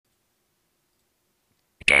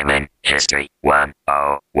Gaming History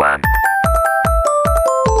 101.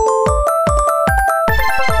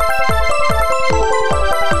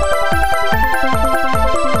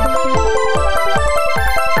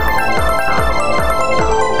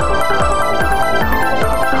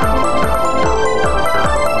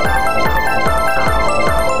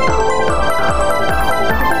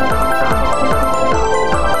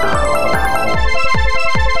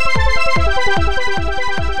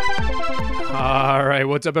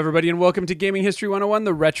 What's up, everybody, and welcome to Gaming History 101,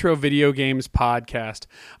 the Retro Video Games Podcast.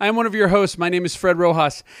 I am one of your hosts. My name is Fred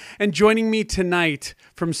Rojas, and joining me tonight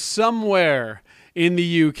from somewhere in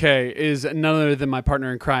the UK is none other than my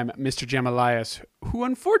partner in crime, Mr. Jamalias, who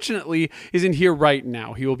unfortunately isn't here right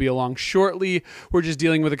now. He will be along shortly. We're just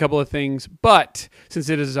dealing with a couple of things, but since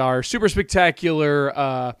it is our super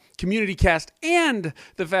spectacular community cast and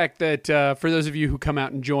the fact that for those of you who come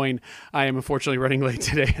out and join, I am unfortunately running late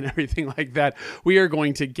today and everything like that, we are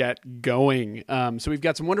going to get going. So we've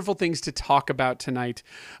got some wonderful things to talk about tonight,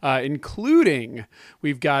 including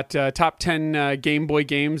we've got top 10 Game Boy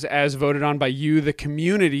games as voted on by you, the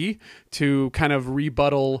community, to kind of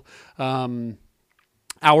rebuttal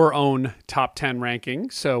our own top 10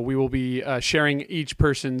 ranking. So we will be sharing each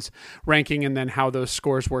person's ranking and then how those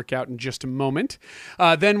scores work out in just a moment.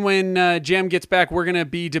 Then when Jam gets back, we're going to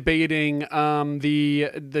be debating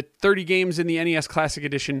the 30 games in the NES Classic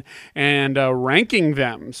Edition and ranking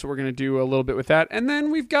them. So we're going to do a little bit with that. And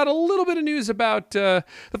then we've got a little bit of news about the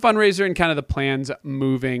fundraiser and kind of the plans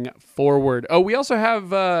moving forward. Oh, we also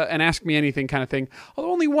have an Ask Me Anything kind of thing.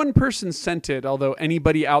 Although only one person sent it, although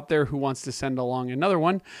anybody out there who wants to send along another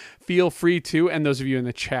one, feel free to, and those of you in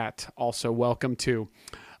the chat also welcome to.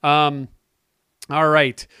 All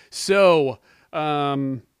right, so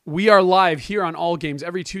we are live here on All Games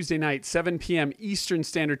every Tuesday night, 7 p.m. Eastern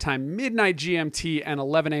Standard Time, midnight GMT, and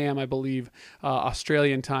 11 a.m., I believe,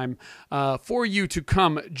 Australian time, for you to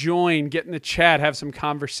come join, get in the chat, have some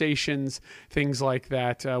conversations, things like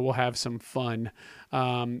that. We'll have some fun.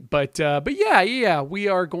 But yeah, we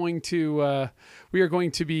are going to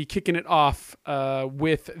be kicking it off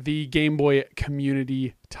with the Game Boy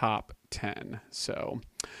Community Top 10. So,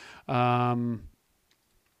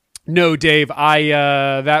 no, Dave,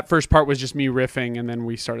 that first part was just me riffing, and then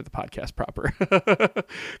we started the podcast proper. A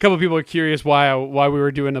couple of people are curious why we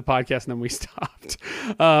were doing the podcast, and then we stopped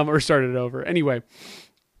or started it over. Anyway,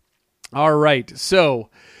 all right, so.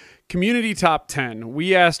 Community Top 10.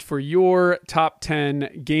 We asked for your top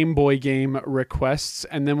 10 Game Boy game requests,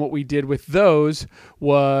 and then what we did with those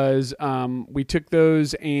was we took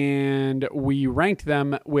those and we ranked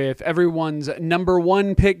them with everyone's number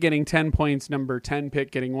 1 pick getting 10 points, number 10 pick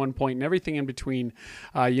getting 1 point, and everything in between,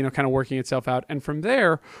 kind of working itself out. And from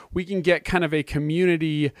there, we can get kind of a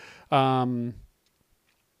community run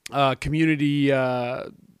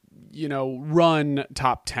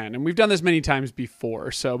top 10. And we've done this many times before.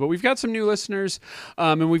 But we've got some new listeners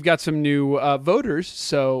and we've got some new voters.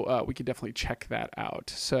 So we could definitely check that out.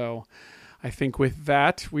 So I think with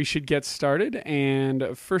that, we should get started.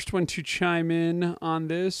 And first one to chime in on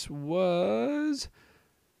this was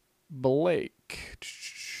Blake.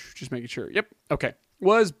 Just making sure. Yep. Okay.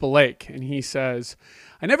 Was Blake. And he says,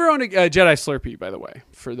 I never owned a Jedi Slurpee, by the way,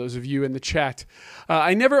 for those of you in the chat.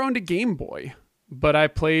 I never owned a Game Boy, but I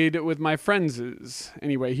played with my friends.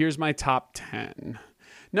 Anyway, here's my top 10.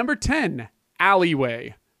 Number 10,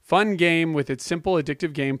 Alleyway. Fun game with its simple,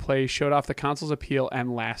 addictive gameplay, showed off the console's appeal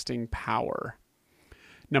and lasting power.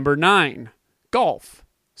 Number 9, Golf.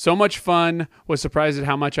 So much fun, was surprised at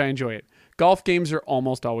how much I enjoy it. Golf games are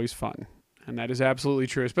almost always fun, and that is absolutely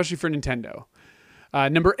true, especially for Nintendo.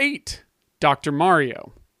 Number 8, Dr.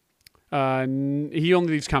 Mario. He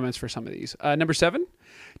only leaves comments for some of these. Number 7,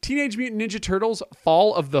 Teenage Mutant Ninja Turtles,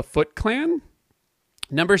 Fall of the Foot Clan.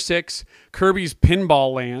 Number 6, Kirby's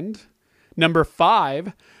Pinball Land. Number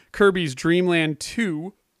 5, Kirby's Dream Land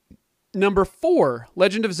 2. Number 4,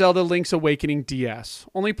 Legend of Zelda Link's Awakening DS.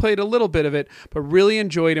 Only played a little bit of it, but really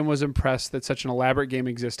enjoyed and was impressed that such an elaborate game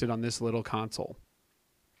existed on this little console.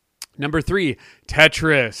 Number 3,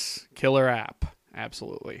 Tetris. Killer app.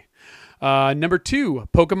 Absolutely. Number 2,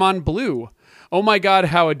 Pokemon Blue. Oh my God,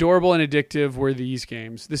 how adorable and addictive were these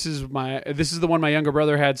games. This is the one my younger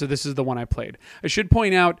brother had, so this is the one I played. I should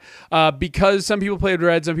point out, because some people played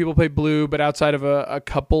red, some people played blue, but outside of a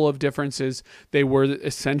couple of differences, they were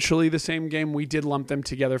essentially the same game. We did lump them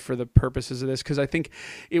together for the purposes of this, because I think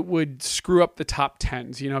it would screw up the top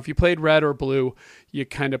 10s. If you played red or blue, you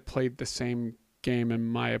kind of played the same game, in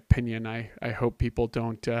my opinion. I hope people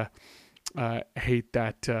don't hate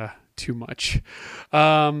that too much.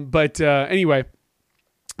 But anyway,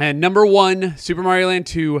 And number 1, Super Mario Land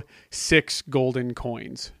 2, 6 golden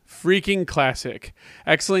coins. Freaking classic.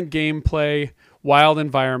 Excellent gameplay, wild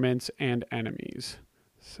environments, and enemies.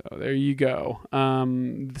 So there you go.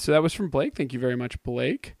 So that was from Blake. Thank you very much,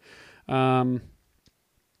 Blake.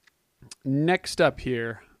 Next up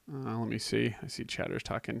here, let me see. I see chatters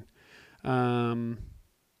talking. But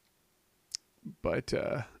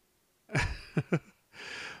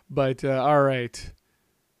all right.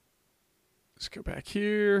 Let's go back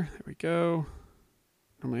here. There we go.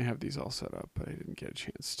 Normally I have these all set up, but I didn't get a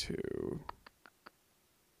chance to.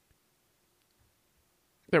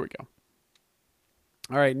 There we go.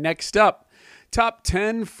 All right, next up, top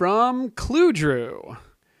 10 from Clue Drew.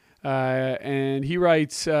 And he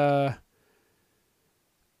writes, okay,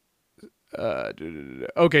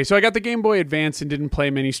 so I got the Game Boy Advance and didn't play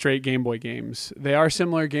many straight Game Boy games. They are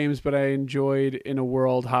similar games, but I enjoyed in a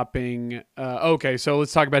world hopping. Okay, so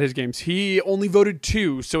let's talk about his games. He only voted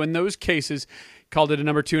 2, so in those cases, called it a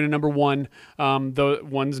number 2 and a number 1.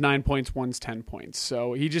 One's 9 points, one's 10 points.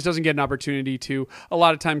 So he just doesn't get an opportunity to. A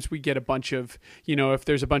lot of times we get a bunch of, if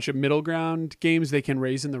there's a bunch of middle ground games, they can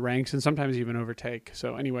raise in the ranks and sometimes even overtake.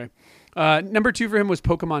 So anyway, number 2 for him was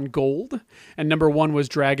Pokemon Gold, and number 1 was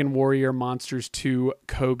Dragon Warrior Monsters 2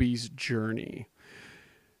 Kobe's Journey.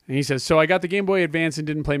 And he says, so I got the Game Boy Advance and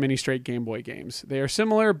didn't play many straight Game Boy games. They are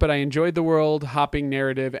similar, but I enjoyed the world, hopping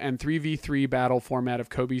narrative, and 3v3 battle format of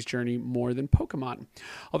Kobe's Journey more than Pokemon.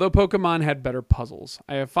 Although Pokemon had better puzzles.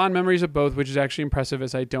 I have fond memories of both, which is actually impressive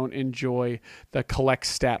as I don't enjoy the collect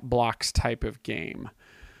stat blocks type of game.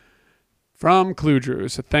 From Clue Drew.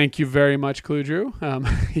 So thank you very much, Clue Drew.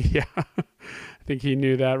 Yeah, I think he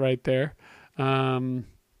knew that right there. All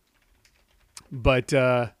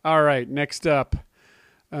right, next up.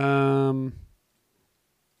 Going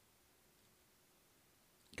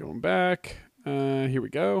back. Here we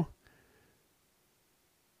go.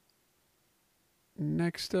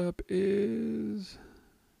 Next up is...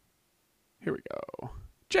 Here we go.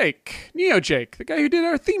 Jake. Neo Jake, the guy who did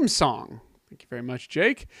our theme song. Thank you very much,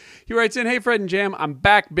 Jake. He writes in, hey, Fred and Jam, I'm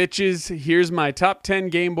back, bitches. Here's my top 10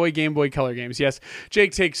 Game Boy Color games. Yes,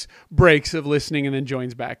 Jake takes breaks of listening and then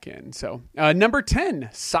joins back in. So, number 10,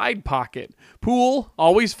 Side Pocket. Pool,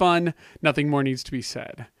 always fun. Nothing more needs to be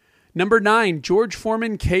said. Number 9, George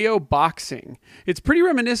Foreman KO Boxing. It's pretty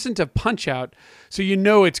reminiscent of Punch-Out, so you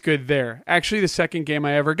know it's good there. Actually, the second game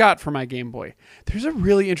I ever got for my Game Boy. There's a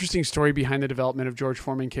really interesting story behind the development of George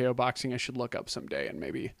Foreman KO Boxing I should look up someday and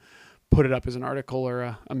maybe put it up as an article or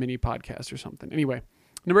a mini podcast or something. Anyway,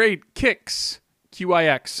 number 8, Kix.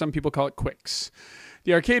 Q-I-X. Some people call it Quicks.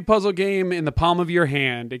 The arcade puzzle game in the palm of your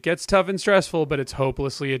hand. It gets tough and stressful, but it's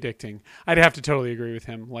hopelessly addicting. I'd have to totally agree with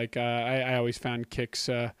him. Like, I always found Kix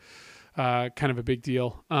kind of a big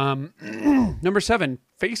deal. Number 7,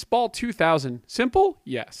 Faceball 2000. Simple?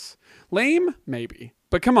 Yes. Lame? Maybe.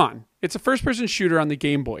 But come on. It's a first-person shooter on the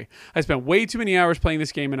Game Boy. I spent way too many hours playing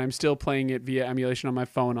this game, and I'm still playing it via emulation on my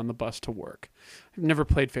phone on the bus to work. I've never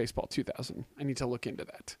played Faceball 2000. I need to look into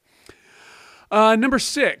that. Number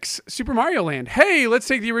 6, Super Mario Land. Hey, let's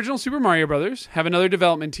take the original Super Mario Brothers, have another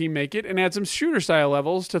development team make it, and add some shooter-style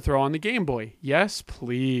levels to throw on the Game Boy. Yes,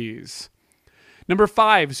 please. Number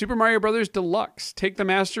 5, Super Mario Brothers Deluxe. Take the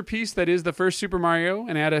masterpiece that is the first Super Mario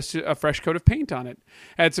and add a fresh coat of paint on it.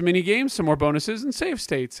 Add some mini games, some more bonuses, and save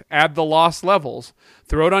states. Add the lost levels.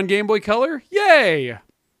 Throw it on Game Boy Color. Yay!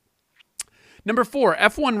 Number 4,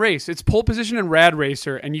 F1 Race. It's pole position and Rad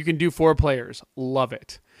Racer, and you can do 4 players. Love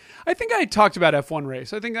it. I think I talked about F1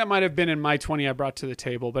 Race. I think that might have been in my 20 I brought to the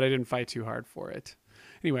table, but I didn't fight too hard for it.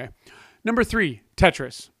 Anyway, number 3,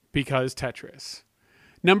 Tetris, because Tetris.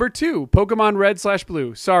 Number 2, Pokemon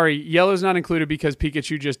Red/Blue. Sorry, yellow's not included because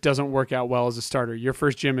Pikachu just doesn't work out well as a starter. Your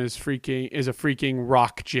first gym is a freaking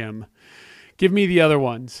rock gym. Give me the other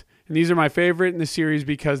ones. And these are my favorite in the series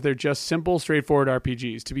because they're just simple, straightforward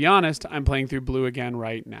RPGs. To be honest, I'm playing through Blue again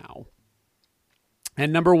right now.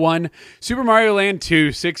 And number 1, Super Mario Land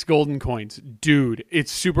 2, 6 golden coins. Dude, it's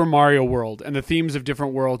Super Mario World, and the themes of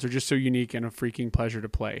different worlds are just so unique and a freaking pleasure to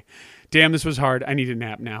play. Damn, this was hard. I need a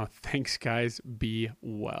nap now. Thanks, guys. Be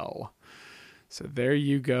well. So there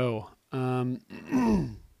you go. All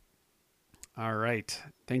right.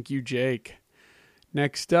 Thank you, Jake.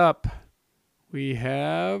 Next up, we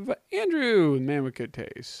have Andrew, the man with good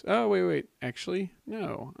taste. Oh, wait. Actually,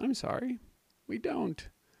 no. I'm sorry. We don't.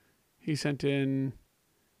 He sent in...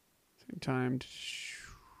 timed.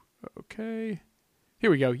 Okay. Here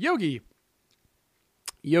we go. Yogi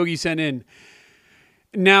sent in.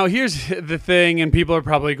 Now here's the thing, and people are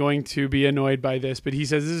probably going to be annoyed by this, but he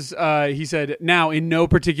says this. He said now in no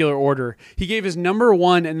particular order. He gave his number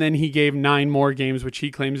 1, and then he gave 9 more games, which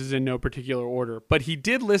he claims is in no particular order. But he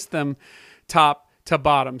did list them top to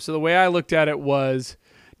bottom. So the way I looked at it was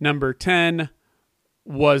number 10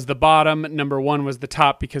 was the bottom, number 1 was the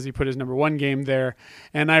top because he put his number 1 game there,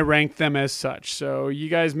 and I ranked them as such. So you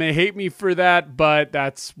guys may hate me for that, but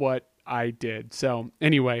that's what I did. So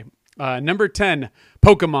anyway. Number 10,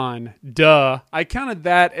 Pokemon. Duh. I counted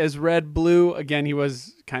that as red, blue. Again, he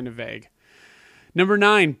was kind of vague. Number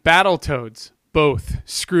 9, Battletoads. Both.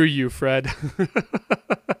 Screw you, Fred.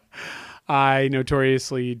 I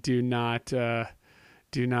notoriously do not like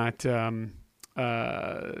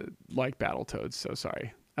Battletoads, so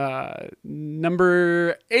sorry.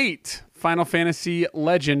 Number 8, Final Fantasy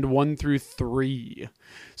Legend 1 through 3.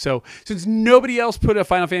 So since nobody else put a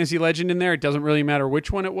Final Fantasy Legend in there, it doesn't really matter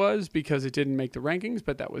which one it was because it didn't make the rankings,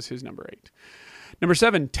 but that was his number 8. Number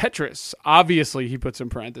 7, Tetris. Obviously, he puts in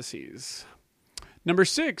parentheses. Number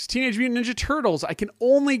 6, Teenage Mutant Ninja Turtles. I can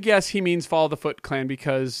only guess he means Follow the Foot Clan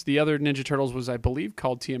because the other Ninja Turtles was, I believe,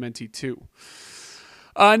 called TMNT 2.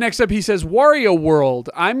 Next up, he says Wario World.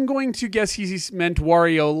 I'm going to guess he meant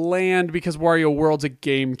Wario Land because Wario World's a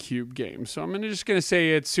GameCube game. So I'm just going to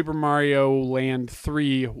say it's Super Mario Land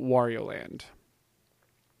 3 Wario Land.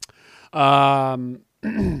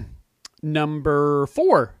 Number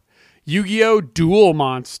 4, Yu-Gi-Oh! Duel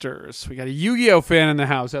Monsters. We got a Yu-Gi-Oh! Fan in the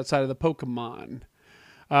house outside of the Pokemon.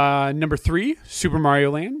 Number 3, Super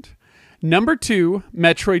Mario Land. Number 2,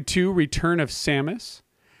 Metroid 2 Return of Samus.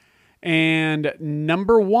 And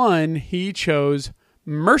number 1, he chose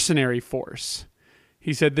Mercenary Force.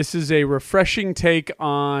 He said this is a refreshing take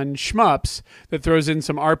on shmups that throws in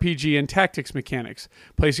some RPG and tactics mechanics,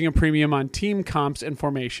 placing a premium on team comps and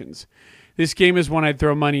formations. This game is one I'd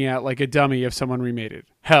throw money at like a dummy if someone remade it.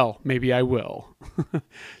 Hell, maybe I will.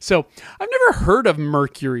 So I've never heard of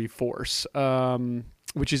Mercury Force,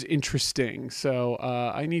 which is interesting. So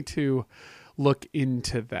I need to look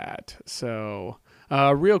into that. So...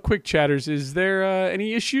 real quick, chatters, is there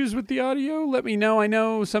any issues with the audio? Let me know. I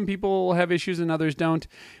know some people have issues and others don't.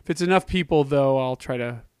 If it's enough people, though, I'll try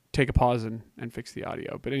to take a pause and fix the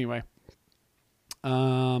audio. But anyway.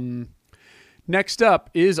 Next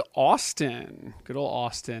up is Austin. Good old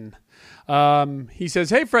Austin. He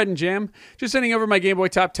says, hey, Fred and Jam. Just sending over my Game Boy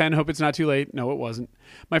top 10. Hope it's not too late. No, it wasn't.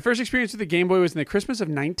 My first experience with the Game Boy was in the Christmas of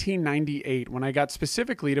 1998 when I got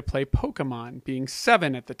specifically to play Pokemon, being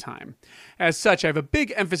 7 at the time. As such, I have a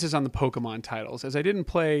big emphasis on the Pokemon titles, as I didn't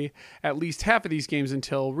play at least half of these games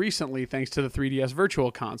until recently thanks to the 3DS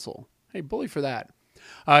Virtual Console. Hey, bully for that.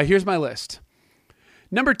 Here's my list.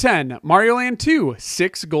 Number 10, Mario Land 2,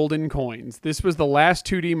 6 golden coins. This was the last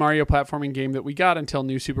 2D Mario platforming game that we got until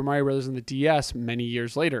New Super Mario Bros. On the DS many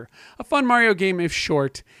years later. A fun Mario game if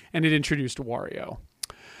short, and it introduced Wario.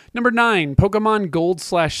 Number 9, Pokemon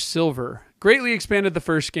Gold/Silver. Greatly expanded the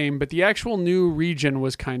first game, but the actual new region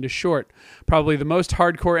was kind of short. Probably the most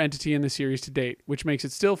hardcore entity in the series to date, which makes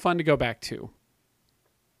it still fun to go back to.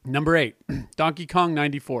 Number 8, Donkey Kong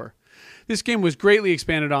 94. This game was greatly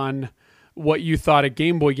expanded on what you thought a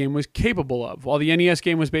Game Boy game was capable of. While the NES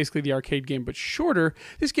game was basically the arcade game but shorter,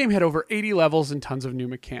 this game had over 80 levels and tons of new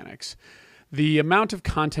mechanics. The amount of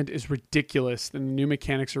content is ridiculous, and the new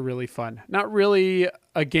mechanics are really fun. Not really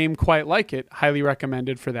a game quite like it. Highly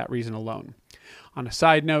recommended for that reason alone. On a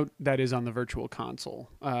side note, that is on the Virtual Console.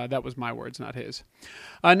 That was my words, not his.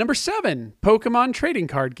 Number 7, Pokemon Trading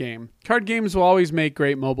Card Game. Card games will always make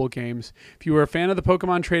great mobile games. If you were a fan of the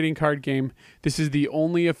Pokemon Trading Card Game, this is the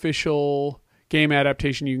only official game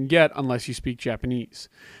adaptation you can get unless you speak Japanese.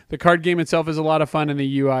 The card game itself is a lot of fun, and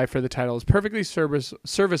the UI for the title is perfectly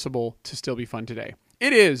serviceable to still be fun today.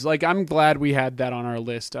 It is. I'm glad we had that on our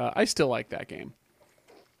list. I still like that game.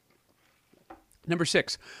 Number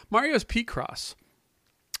 6, Mario's P-Cross.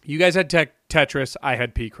 You guys had Tetris, I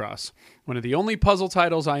had P-Cross. One of the only puzzle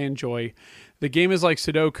titles I enjoy. The game is like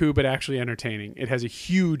Sudoku, but actually entertaining. It has a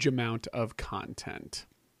huge amount of content.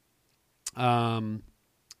 All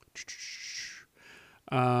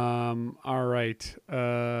right.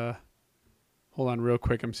 Hold on real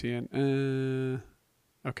quick. I'm seeing.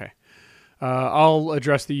 Okay. I'll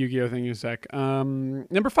address the Yu-Gi-Oh! Thing in a sec.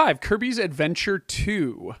 Number 5, Kirby's Adventure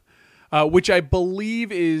 2, which I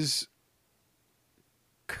believe is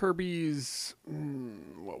Kirby's,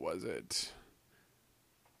 what was it?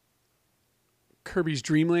 Kirby's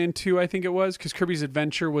Dream Land 2, I think it was, because Kirby's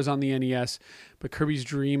Adventure was on the NES, but Kirby's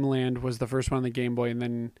Dream Land was the first one on the Game Boy, and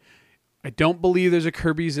then I don't believe there's a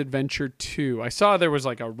Kirby's Adventure 2. I saw there was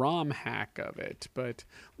like a ROM hack of it, but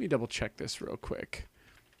let me double check this real quick.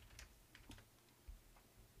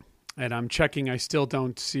 And I'm checking. I still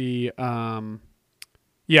don't see.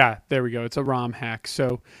 Yeah, there we go. It's a ROM hack.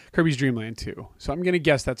 So Kirby's Dream Land 2. So I'm going to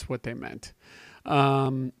guess that's what they meant.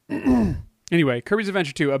 Anyway, Kirby's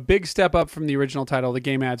Adventure 2, a big step up from the original title. The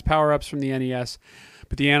game adds power-ups from the NES,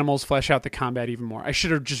 but the animals flesh out the combat even more. I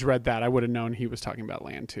should have just read that. I would have known he was talking about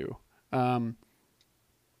Land 2.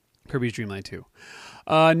 Kirby's Dream Land 2.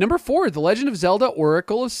 Number 4, The Legend of Zelda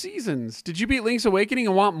Oracle of Seasons. Did you beat Link's Awakening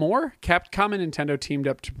and want more? Capcom and Nintendo teamed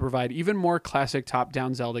up to provide even more classic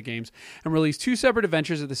top-down Zelda games and release 2 separate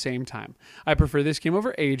adventures at the same time. I prefer this game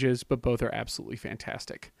over Ages, but both are absolutely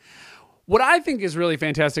fantastic. What I think is really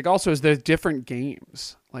fantastic also is the different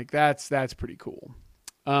games. Like that's pretty cool.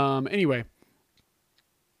 Anyway.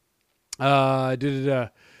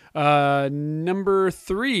 Number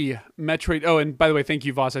 3, Metroid. Oh, and by the way, thank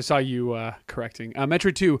you, Voss. I saw you correcting.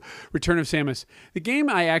 Metroid 2, Return of Samus. The game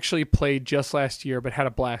I actually played just last year, but had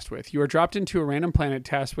a blast with. You are dropped into a random planet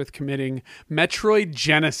tasked with committing Metroid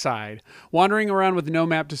genocide, wandering around with no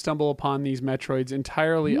map to stumble upon these Metroids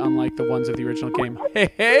entirely unlike the ones of the original game.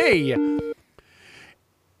 Hey!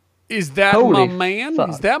 Is that Holy my man? fuck.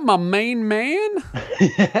 Is that my main man?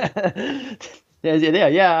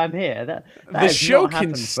 Yeah, I'm here. That The has show not can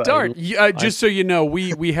happened for start. Just so you know,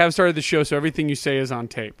 we have started the show, so everything you say is on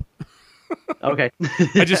tape. Okay.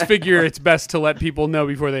 I just figure it's best to let people know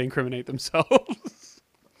before they incriminate themselves.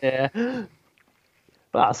 Yeah.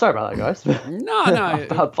 Well, sorry about that, guys. No.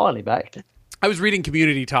 I'm finally back. I was reading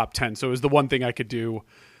Community Top 10, so it was the one thing I could do.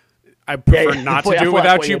 I prefer not to do it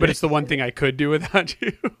without you, but it's the one thing I could do without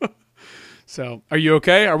you. So, are you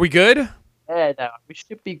okay? Are we good? Yeah, no, we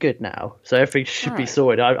should be good now. So everything should be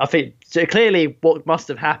sorted. I think so clearly what must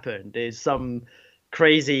have happened is some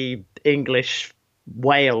crazy English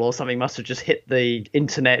whale or something must have just hit the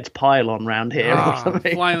internet pylon round here or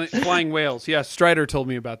something. Flying whales. Yeah, Strider told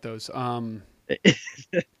me about those.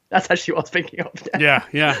 That's actually what I was thinking of.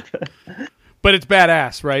 Yeah. But it's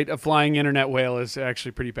badass, right? A flying internet whale is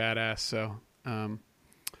actually pretty badass. So,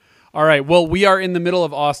 all right. Well, we are in the middle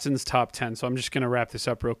of Austin's top 10, so I'm just going to wrap this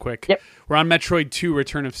up real quick. Yep. We're on Metroid 2,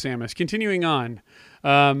 Return of Samus. Continuing on.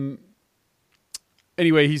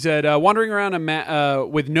 Anyway, he said, wandering around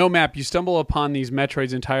with no map, you stumble upon these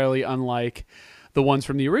Metroids entirely unlike the ones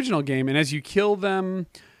from the original game, and as you kill them,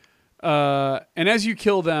 the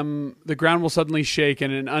ground will suddenly shake,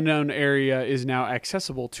 and an unknown area is now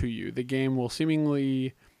accessible to you. The game will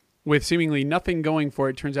seemingly nothing going for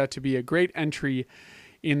it, turns out to be a great entry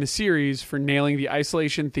in the series for nailing the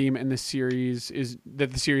isolation theme and the series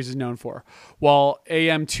is known for. While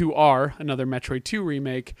AM2R, another Metroid 2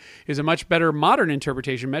 remake, is a much better modern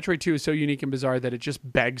interpretation, Metroid 2 is so unique and bizarre that it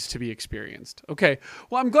just begs to be experienced. Okay,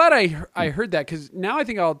 well, I'm glad I heard that, because now I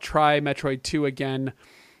think I'll try Metroid 2 again,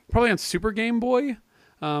 probably on Super Game Boy,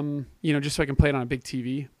 just so I can play it on a big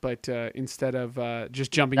TV, but instead of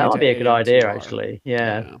just jumping into That might be a good idea, AM2R. actually.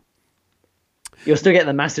 Yeah. You'll still get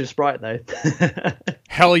the massive sprite, though.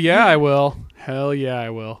 Hell yeah, I will.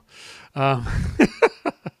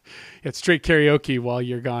 It's straight karaoke while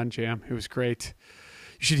you're gone, Jam. It was great.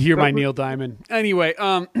 You should hear my Neil Diamond. Anyway,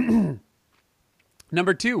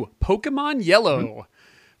 number 2, Pokemon Yellow.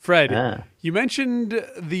 Fred, you mentioned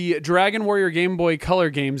the Dragon Warrior Game Boy Color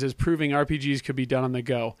games as proving RPGs could be done on the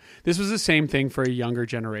go. This was the same thing for a younger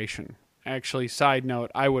generation. Actually, side note,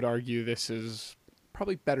 I would argue this is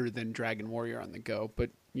probably better than Dragon Warrior on the go, but,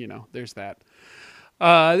 there's that.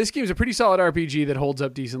 This game is a pretty solid RPG that holds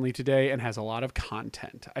up decently today and has a lot of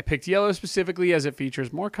content. I picked Yellow specifically as it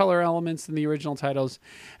features more color elements than the original titles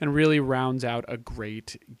and really rounds out a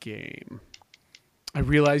great game. I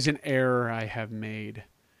realize an error I have made,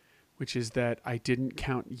 which is that I didn't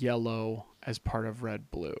count Yellow as part of Red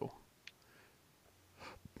Blue.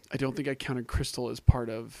 I don't think I counted Crystal as part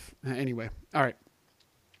of... Anyway, all right.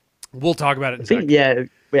 We'll talk about it in a second.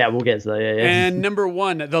 Yeah, we'll get to that. Yeah. And number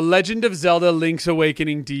 1, The Legend of Zelda Link's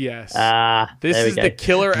Awakening DS. This is the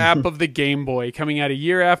killer app of the Game Boy, coming out a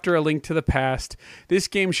year after A Link to the Past. This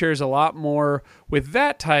game shares a lot more with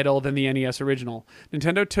that title than the NES original.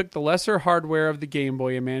 Nintendo took the lesser hardware of the Game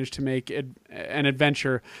Boy and managed to make an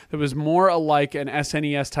adventure that was more alike an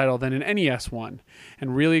SNES title than an NES one,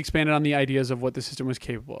 and really expanded on the ideas of what the system was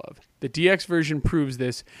capable of. The DX version proves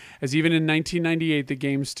this, as even in 1998, the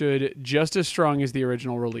game stood just as strong as the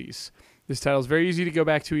original release. This title is very easy to go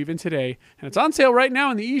back to even today, and it's on sale right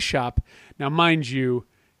now in the eShop. Now, mind you,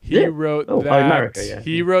 he wrote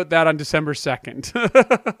that on December 2nd.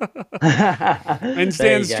 And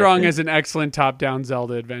stands strong as an excellent top-down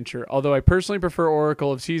Zelda adventure. Although I personally prefer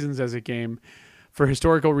Oracle of Seasons as a game. For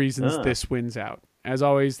historical reasons, this wins out. As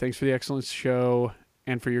always, thanks for the excellent show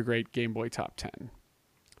and for your great Game Boy Top 10.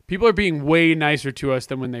 People are being way nicer to us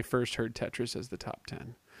than when they first heard Tetris as the top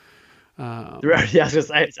 10. Yeah, I was gonna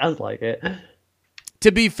say, it sounds like it.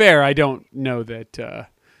 To be fair, I don't know that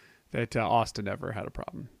Austin ever had a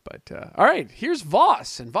problem. But all right, here's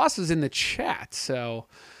Voss, and Voss is in the chat. So,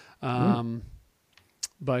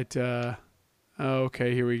 but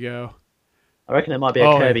okay, here we go. I reckon there might be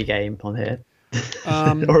a Kirby game on here.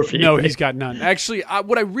 Or no, he's got none. Actually,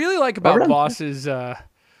 what I really like about Voss's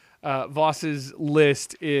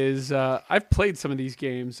list is I've played some of these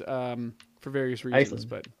games for various reasons.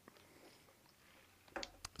 But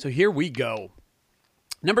so here we go.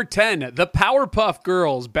 Number 10, The Powerpuff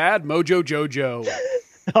Girls, Bad Mojo Jojo.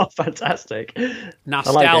 Oh, fantastic.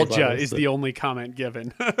 Nostalgia is the only comment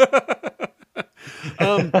given.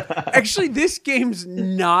 Actually, this game's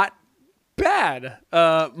not bad.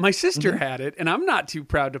 My sister had it, and I'm not too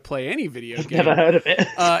proud to play any video game. Never heard of it.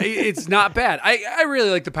 It's not bad. I really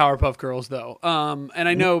like the Powerpuff Girls, though. And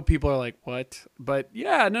I know people are like, what? But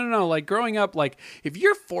yeah, no. Like, growing up, like, if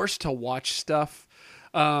you're forced to watch stuff,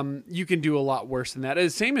 you can do a lot worse than that. The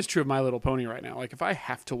same is true of My Little Pony right now. Like, if I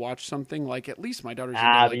have to watch something, like, at least my daughter's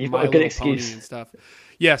but you've got a good excuse and stuff.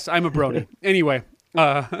 Yes, I'm a brony. Anyway,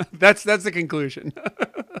 that's the conclusion.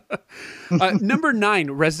 Number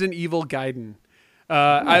 9, Resident Evil Gaiden.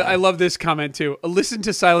 I love this comment too. Listen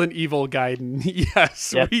to Silent Evil Gaiden.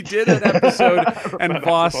 Yes, we did an episode, and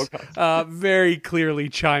Voss very clearly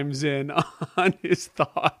chimes in on his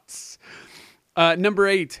thoughts. Number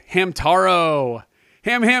 8, Hamtaro.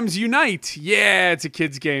 Ham Hams Unite. Yeah, it's a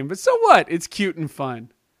kid's game, but so what? It's cute and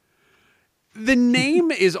fun. The name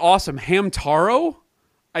is awesome. Hamtaro?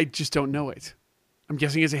 I just don't know it. I'm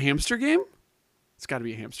guessing it's a hamster game? It's got to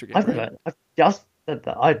be a hamster game. I've just said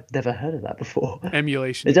that. I've never heard of that before.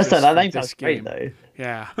 Emulation. It just said that name sounds great, though.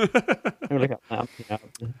 Yeah. Look up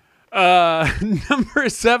Number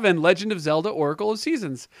 7, Legend of Zelda Oracle of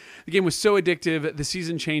Seasons. The game was so addictive, the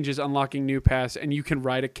season changes, unlocking new paths, and you can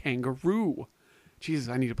ride a kangaroo. Jesus,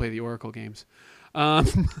 I need to play the Oracle games. Oh,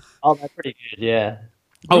 they're pretty good, yeah.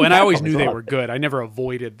 Oh, and I always knew they were good. I never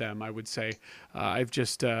avoided them, I would say. I've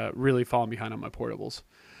just really fallen behind on my portables.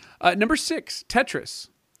 Number 6, Tetris.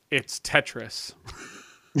 It's Tetris.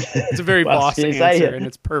 It's a very boss answer, and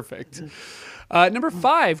it's perfect. Number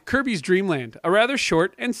 5, Kirby's Dream Land. A rather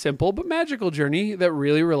short and simple but magical journey that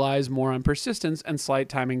really relies more on persistence and slight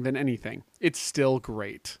timing than anything. It's still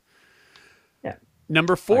great. Yeah.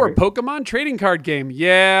 Number 4, Pokemon trading card game.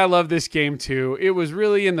 Yeah, I love this game too. I was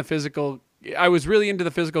really into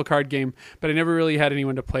the physical card game, but I never really had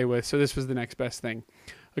anyone to play with, so this was the next best thing.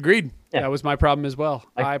 Agreed. Yeah. That was my problem as well.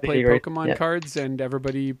 I played Pokemon cards, and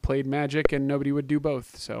everybody played Magic, and nobody would do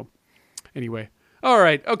both. So anyway. All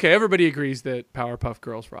right. Okay, everybody agrees that Powerpuff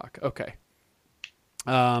Girls rock. Okay.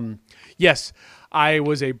 Yes, I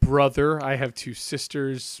was a brother. I have 2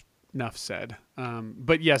 sisters. Enough said.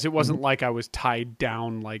 But yes, it wasn't like I was tied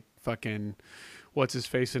down like fucking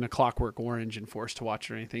what's-his-face in A Clockwork Orange and forced to watch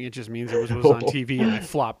it or anything. It just means it was on TV and I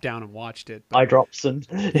flopped down and watched it. Eye drops and...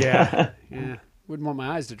 Yeah. Wouldn't want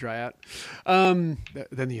my eyes to dry out. Then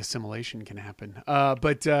the assimilation can happen.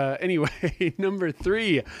 But anyway, number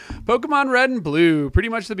 3, Pokemon Red and Blue. Pretty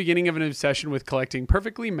much the beginning of an obsession with collecting,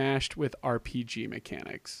 perfectly mashed with RPG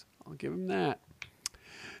mechanics. I'll give him that.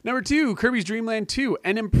 Number 2, Kirby's Dream Land 2,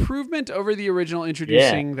 an improvement over the original,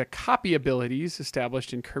 introducing the copy abilities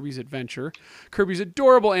established in Kirby's Adventure. Kirby's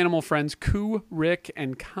adorable animal friends, Koo, Rick,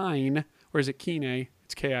 and Kine. Or is it Kine?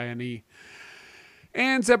 It's Kine.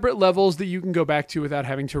 And separate levels that you can go back to without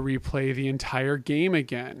having to replay the entire game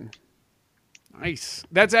again. Nice.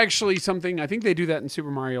 That's actually something, I think they do that in Super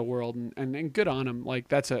Mario World, and good on them. Like,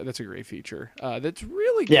 that's a great feature. That's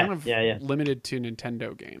really kind of limited to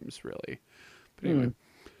Nintendo games, really. But anyway.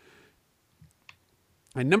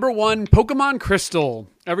 And number 1, Pokemon Crystal.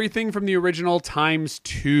 Everything from the original times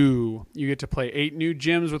 2. You get to play 8 new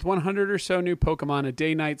gyms with 100 or so new Pokemon, a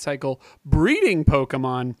day-night cycle, breeding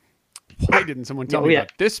Pokemon. Why didn't someone tell me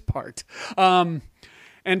about this part?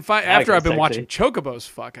 And after I've been watching Chocobos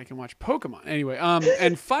I can watch Pokemon. Anyway,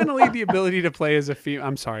 and finally the ability to play as a female.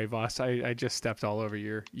 I'm sorry, Voss. I just stepped all over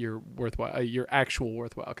your actual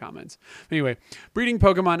worthwhile comments. Anyway, breeding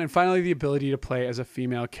Pokemon, and finally the ability to play as a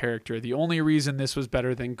female character. The only reason this was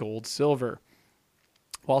better than Gold Silver.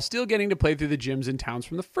 While still getting to play through the gyms and towns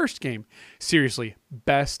from the first game. Seriously,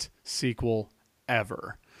 best sequel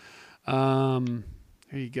ever. There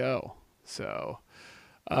you go. So,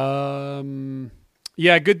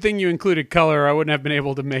 yeah, good thing you included color. I wouldn't have been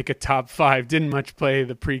able to make a top 5. Didn't much play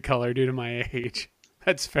the pre-color due to my age.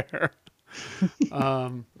 That's fair.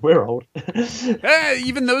 We're old.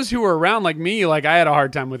 Even those who were around like me, like I had a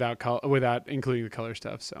hard time without including the color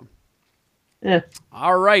stuff. So Yeah.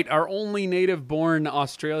 All right, our only native-born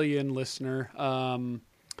Australian listener.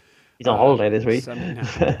 He's on holiday this week.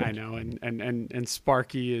 I know, and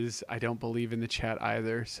Sparky is, I don't believe, in the chat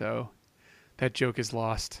either, so that joke is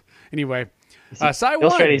lost. Anyway, SieOne.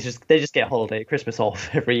 Australians they just get holiday, Christmas off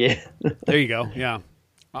every year. There you go. Yeah,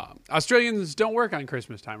 Australians don't work on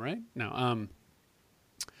Christmas time, right? No.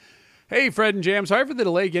 Hey, Fred and Jam. Sorry for the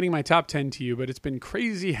delay getting my top 10 to you, but it's been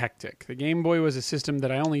crazy hectic. The Game Boy was a system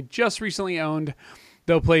that I only just recently owned,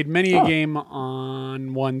 though played many a game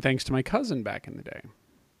on one thanks to my cousin back in the day.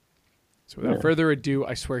 So without further ado,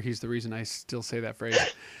 I swear he's the reason I still say that phrase.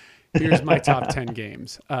 Here's my top 10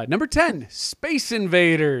 games. Number 10, Space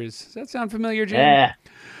Invaders. Does that sound familiar, Jim? Yeah.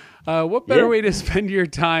 What better way to spend your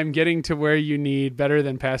time getting to where you need, better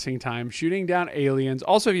than passing time, shooting down aliens?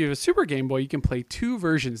 Also, if you have a Super Game Boy, you can play two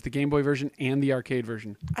versions, the Game Boy version and the arcade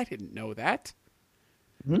version. I didn't know that.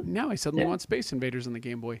 Now I suddenly want Space Invaders on the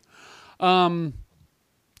Game Boy.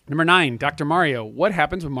 Number 9, Dr. Mario. What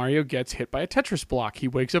happens when Mario gets hit by a Tetris block? He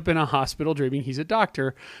wakes up in a hospital dreaming he's a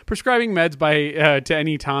doctor, prescribing meds to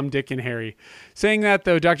any Tom, Dick, and Harry. Saying that,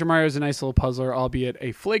 though, Dr. Mario is a nice little puzzler, albeit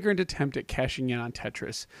a flagrant attempt at cashing in on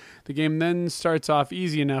Tetris. The game then starts off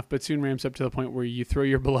easy enough, but soon ramps up to the point where you throw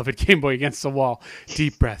your beloved Game Boy against the wall.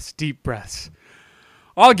 Deep breaths, deep breaths.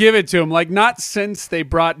 I'll give it to him. Like, not since they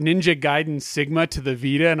brought Ninja Gaiden Sigma to the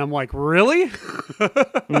Vita, and I'm like, really?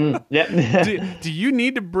 Do you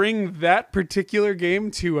need to bring that particular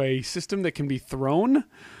game to a system that can be thrown?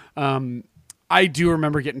 I do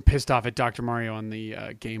remember getting pissed off at Dr. Mario on the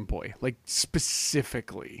Game Boy, like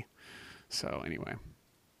specifically. So anyway.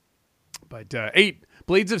 But 8,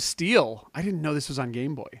 Blades of Steel. I didn't know this was on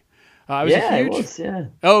Game Boy. It was, yeah.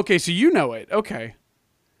 Oh, okay, so you know it. Okay.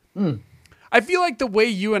 I feel like the way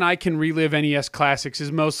you and I can relive NES classics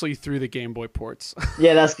is mostly through the Game Boy ports.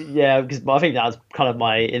 Because I think that was kind of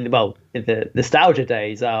in the nostalgia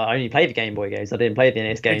days. I only played the Game Boy games. I didn't play the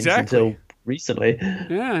NES games until recently.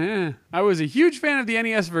 Yeah. I was a huge fan of the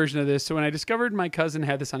NES version of this, so when I discovered my cousin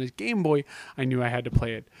had this on his Game Boy, I knew I had to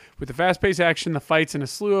play it. With the fast-paced action, the fights, and a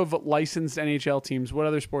slew of licensed NHL teams, what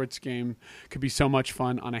other sports game could be so much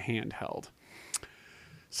fun on a handheld?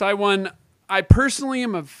 SieOne. I personally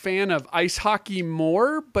am a fan of ice hockey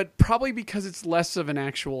more, but probably because it's less of an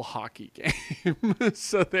actual hockey game.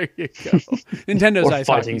 So there you go. Nintendo's ice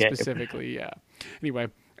hockey specifically, yeah. Anyway,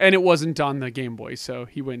 and it wasn't on the Game Boy, so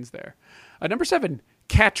he wins there. Number 7,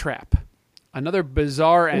 Cat Trap. Another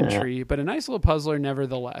bizarre entry, but a nice little puzzler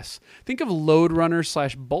nevertheless. Think of Lode Runner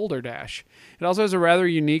 / Boulder Dash. It also has a rather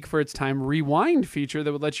unique for its time rewind feature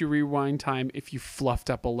that would let you rewind time if you fluffed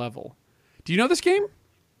up a level. Do you know this game?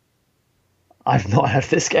 I've not heard of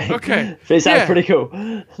this game. Okay. But it sounds pretty cool.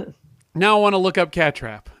 Now I want to look up Cat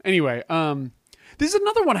Trap. Anyway, this is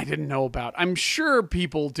another one I didn't know about. I'm sure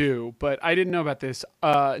people do, but I didn't know about this.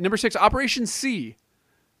 Number 6, Operation C.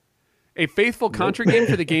 A faithful Contra game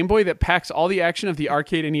for the Game Boy that packs all the action of the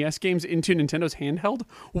arcade NES games into Nintendo's handheld.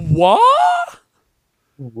 What?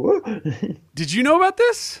 Did you know about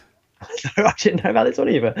this? No, I didn't know about this one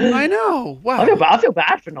either. I know. Wow. I feel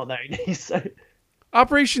bad for not knowing these. So.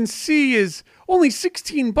 Operation C is only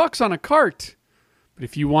 $16 on a cart. But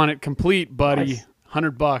if you want it complete, buddy, nice.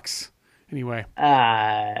 $100. Anyway.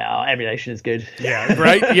 Emulation is good. Yeah,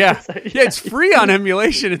 right? Yeah. Yeah, it's free on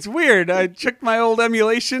emulation. It's weird. I checked my old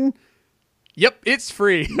emulation. Yep, it's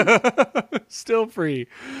free. Still free.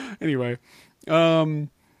 Anyway.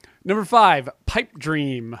 Number 5, Pipe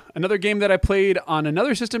Dream. Another game that I played on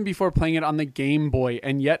another system before playing it on the Game Boy,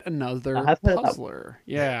 and yet another puzzler.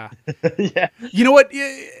 Yeah. Yeah. You know what?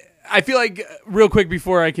 I feel like, real quick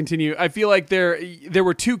before I continue, I feel like there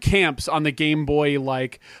were two camps on the Game Boy,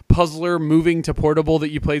 like puzzler moving to portable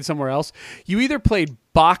that you played somewhere else. You either played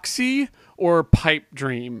Boxy or Pipe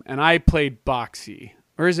Dream, and I played Boxy.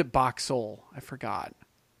 Or is it Boxel? I forgot.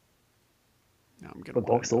 Now I'm gonna.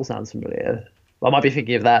 Boxel sounds familiar. I might be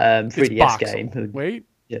thinking of that 3DS game. Wait.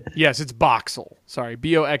 Yeah. Yes, it's Boxel. Sorry,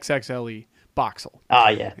 Boxxle. Boxel.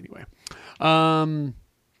 Yeah. Anyway.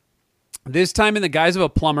 This time in the guise of a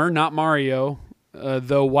plumber, not Mario,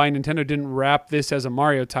 though why Nintendo didn't wrap this as a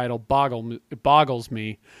Mario title boggles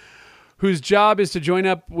me, whose job is to join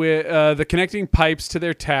up with the connecting pipes to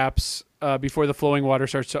their taps before the flowing water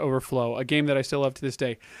starts to overflow, a game that I still love to this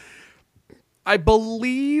day. I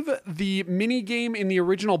believe the mini game in the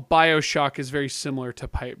original BioShock is very similar to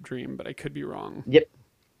Pipe Dream, but I could be wrong. Yep.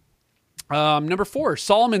 Number 4,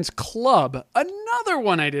 Solomon's Club. Another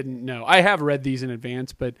one I didn't know. I have read these in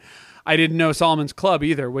advance, but I didn't know Solomon's Club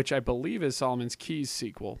either, which I believe is Solomon's Keys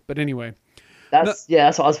sequel. But anyway. That's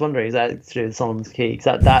what I was wondering. Is that through Solomon's Keys?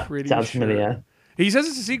 That sounds familiar. He says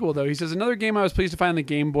it's a sequel, though. He says, another game I was pleased to find on the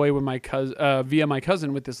Game Boy with via my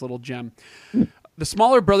cousin with this little gem. The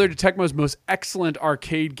smaller brother to Tecmo's most excellent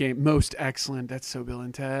arcade game. Most excellent. That's so Bill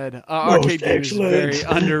and Ted. Arcade game is very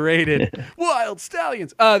underrated. Wild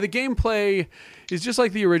Stallions. The gameplay is just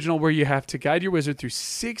like the original, where you have to guide your wizard through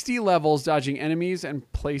 60 levels, dodging enemies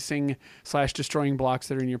and placing/destroying blocks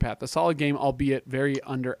that are in your path. A solid game, albeit very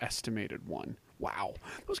underestimated one. Wow.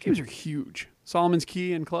 Those games are huge. Solomon's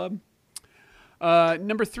Key and Club.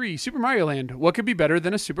 Number 3, Super Mario Land. What could be better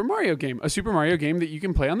than a Super Mario game? A Super Mario game that you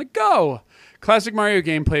can play on the go. Classic Mario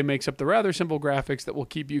gameplay makes up the rather simple graphics that will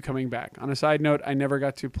keep you coming back. On a side note, I never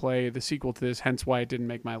got to play the sequel to this, hence why it didn't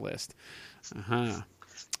make my list.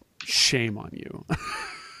 Shame on you.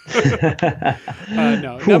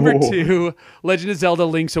 No. Number 2, Legend of Zelda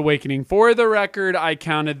Link's Awakening. For the record, I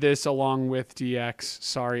counted this along with DX.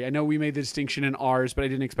 Sorry. I know we made the distinction in ours, but I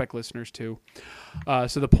didn't expect listeners to.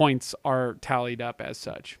 So the points are tallied up as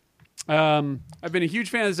such. I've been a huge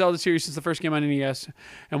fan of the Zelda series since the first game on NES,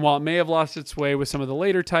 and while it may have lost its way with some of the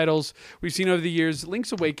later titles we've seen over the years,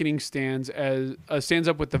 Link's Awakening stands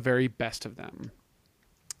up with the very best of them.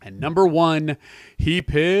 And number 1, he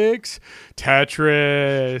picks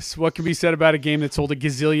Tetris. What can be said about a game that sold a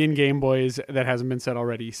gazillion Game Boys that hasn't been said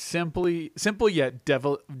already? Simple yet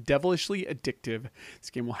devilishly addictive. This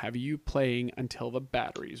game will have you playing until the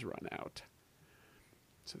batteries run out.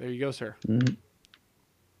 So there you go, sir. Mm-hmm.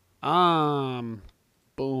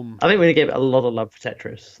 Boom. I think we gave it a lot of love for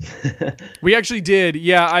Tetris. We actually did.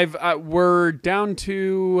 Yeah, we're down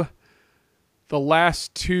to the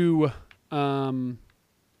last 2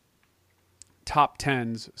 top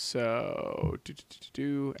 10s. So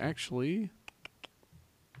actually,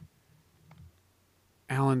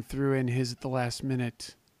 Alan threw in his at the last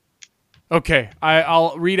minute. Okay,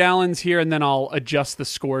 I'll read Alan's here and then I'll adjust the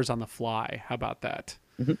scores on the fly. How about that?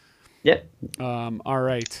 Mm-hmm. Yep. All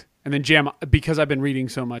right. And then Jam, because I've been reading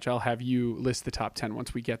so much, I'll have you list the top 10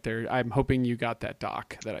 once we get there. I'm hoping you got that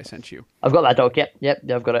doc that I sent you. I've got that doc. Yep,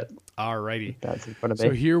 I've got it. All righty. That's in front of me.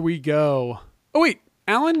 So here we go. Oh, wait.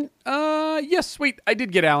 Alan? Yes, wait. I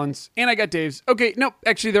did get Alan's and I got Dave's. Okay, nope.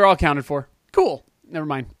 Actually, they're all accounted for. Cool. Never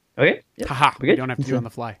mind. Okay. Yep. Haha. We don't have to do it on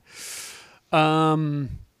the fly.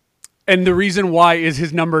 And the reason why is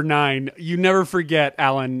his number 9. You never forget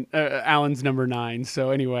Alan's number 9. So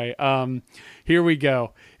anyway, here we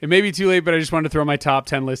go. It may be too late, but I just wanted to throw my top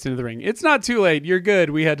 10 list into the ring. It's not too late. You're good.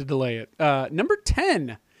 We had to delay it. Number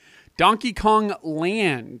 10, Donkey Kong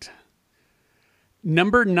Land.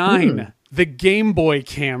 Number 9, the Game Boy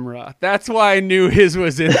camera. That's why I knew his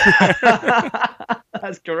was in there.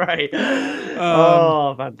 That's great.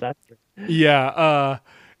 Fantastic. Yeah.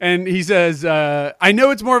 And he says, I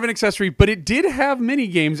know it's more of an accessory, but it did have mini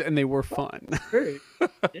games and they were fun. Great.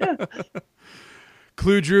 Yeah.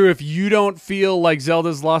 Clue Drew, if you don't feel like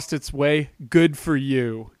Zelda's lost its way, good for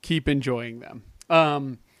you. Keep enjoying them.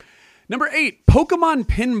 Number 8, Pokemon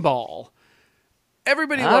Pinball.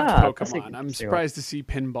 Everybody loved Pokemon. I'm surprised to see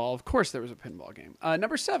pinball. Of course there was a pinball game.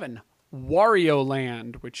 Number 7, Wario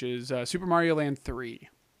Land, which is Super Mario Land 3.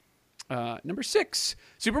 Number 6,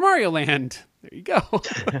 Super Mario Land. There you go.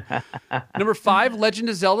 Number 5, Legend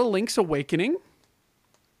of Zelda Link's Awakening,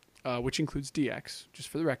 which includes DX, just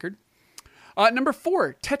for the record. Number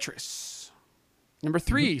 4, Tetris. Number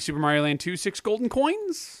 3, Super Mario Land 2, 6 golden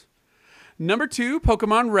coins. Number 2,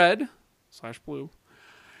 Pokemon Red / Blue.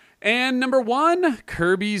 And number 1,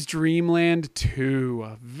 Kirby's Dream Land 2.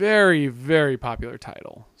 A very, very popular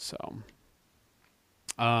title. So,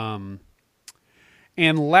 and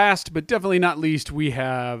last but definitely not least, we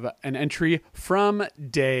have an entry from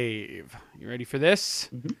Dave. You ready for this?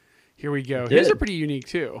 Mm-hmm. Here we go. His are pretty unique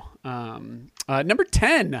too. Number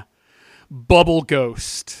 10, Bubble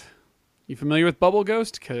Ghost. You familiar with Bubble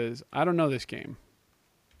Ghost? Because I don't know this game.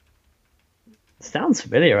 Sounds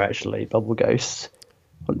familiar, actually. Bubble Ghost.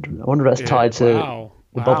 I wonder if that's tied to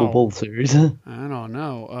the Bubble Ball series. I don't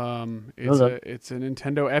know. It's a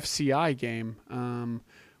Nintendo FCI game,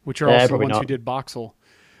 which are also the ones who did Boxel.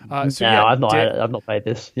 I've not played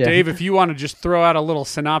this. Yeah. Dave, if you want to just throw out a little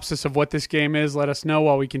synopsis of what this game is, let us know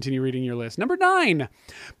while we continue reading your list. Number 9,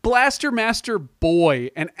 Blaster Master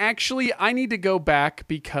Boy. And actually, I need to go back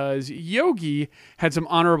because Yogi had some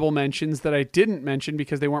honorable mentions that I didn't mention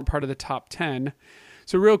because they weren't part of the top 10.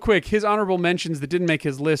 So real quick, his honorable mentions that didn't make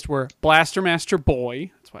his list were Blaster Master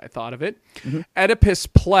Boy. That's why I thought of it. Mm-hmm. Oedipus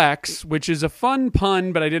Plex, which is a fun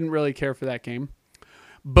pun, but I didn't really care for that game.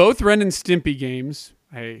 Both Ren and Stimpy games.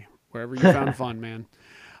 Hey, wherever you found fun, man.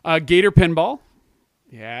 Gator Pinball.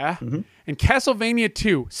 Yeah. Mm-hmm. And Castlevania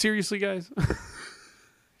 2. Seriously, guys?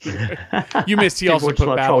 You missed. He also put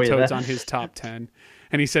Battletoads on his top 10.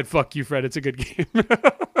 And he said, "Fuck you, Fred. It's a good game."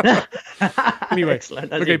 Anyway,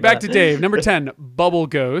 Excellent. okay, back to Dave. Number 10, Bubble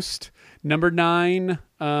Ghost. Number 9,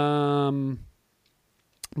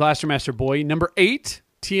 Blaster Master Boy. Number 8,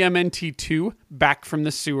 TMNT2, Back from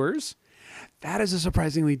the Sewers. That is a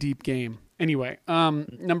surprisingly deep game. Anyway,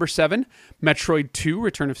 number 7, Metroid 2,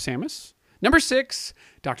 Return of Samus. Number 6,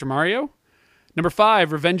 Dr. Mario. Number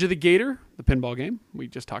 5, Revenge of the Gator, the pinball game we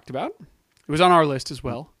just talked about. It was on our list as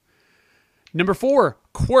well. Number 4,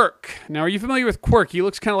 Quirk. Now, are you familiar with Quirk? He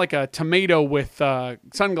looks kind of like a tomato with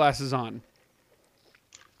sunglasses on.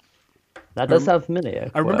 That does sound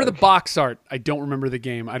familiar. I remember the box art. I don't remember the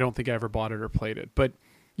game. I don't think I ever bought it or played it. But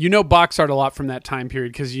you know box art a lot from that time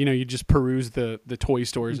period because, you know, you just peruse the toy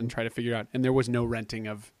stores and try to figure it out. And there was no renting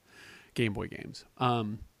of Game Boy games.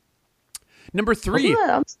 Number 3.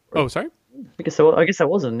 Oh, sorry? I guess I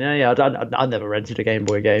wasn't. Yeah. I never rented a Game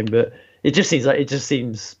Boy game, but it just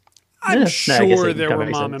seems... I'm sure there were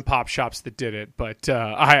mom and pop shops that did it, but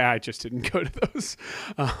I just didn't go to those.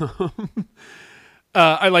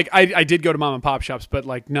 I did go to mom and pop shops, but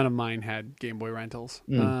like none of mine had Game Boy rentals.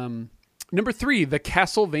 Number 3, the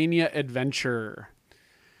Castlevania Adventure.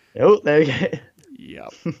 Oh, there you go.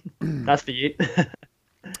 Yep. That's for you.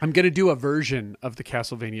 I'm going to do a version of the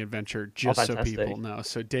Castlevania Adventure just so fantastic. people know.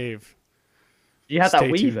 So Dave. You have that stay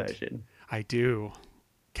Wii tuned. version? I do.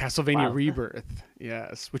 Castlevania Wow. Rebirth.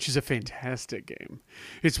 Yes, which is a fantastic game.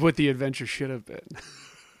 It's what the adventure should have been.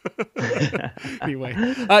 Anyway,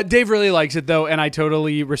 Dave really likes it though, and I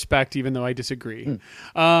totally respect, even though I disagree.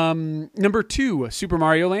 Number 2, Super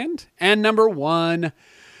Mario Land, and number 1,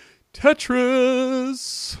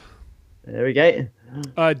 Tetris. There we go.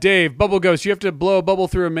 Dave, Bubble Ghost. You have to blow a bubble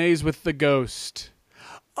through a maze with the ghost.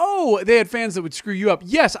 Oh, they had fans that would screw you up.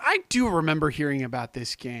 Yes, I do remember hearing about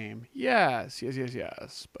this game. Yes.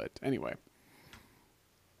 But anyway.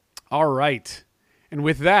 All right. And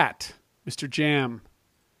with that, Mr. Jam,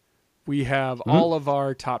 we have all of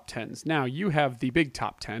our top 10s. Now, you have the big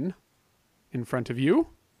top 10 in front of you.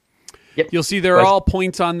 Yep. You'll see there are all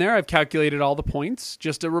points on there. I've calculated all the points.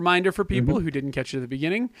 Just a reminder for people who didn't catch it at the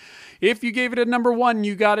beginning. If you gave it a number 1,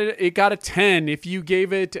 it got a 10. If you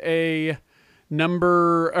gave it a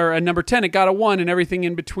number 10, it got a 1, and everything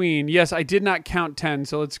in between. Yes, I did not count 10,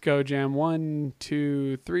 so let's go, Jam. 1,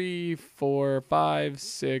 2, 3, 4, 5,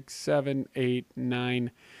 6, 7, 8,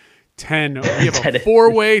 9, 10. We have a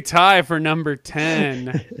 4-way tie for number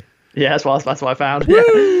 10. Yeah, that's what I found.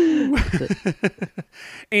 Woo!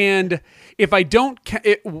 And if I don't,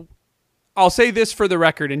 I'll say this for the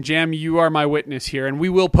record, and Jam, you are my witness here, and we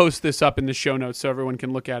will post this up in the show notes so everyone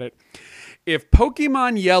can look at it. If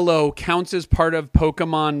Pokemon Yellow counts as part of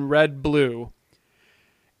Pokemon Red Blue,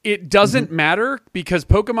 it doesn't matter because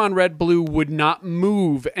Pokemon Red Blue would not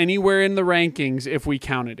move anywhere in the rankings if we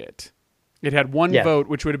counted it. It had one vote,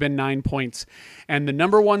 which would have been 9 points. And the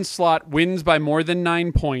number 1 slot wins by more than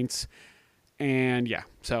 9 points. And yeah,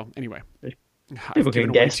 so anyway. People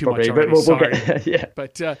can guess probably, but we'll get... Yeah.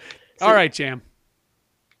 But all right, Jam.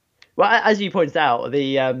 Well, as you pointed out,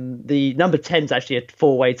 the number 10 is actually a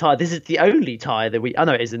 4-way tie. This is the only tie that we... I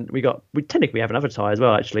know it isn't. We technically have another tie as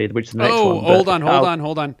well, actually, which is the next one.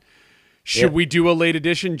 Hold on. Should we do a late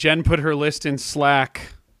edition? Jen put her list in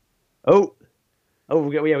Slack. Yeah. I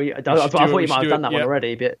thought you might have done that one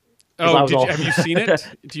already, but... have you seen it?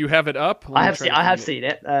 Do you have it up? I have seen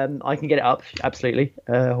it. I can get it up, absolutely.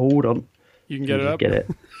 Hold on. You can get it up? Get it.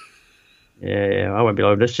 Yeah, I won't be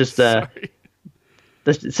long. Let's just...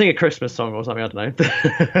 Let's sing a Christmas song or something. I don't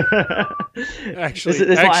know.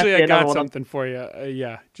 Actually, I got something for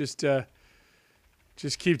you. Just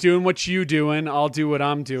keep doing what you doing. I'll do what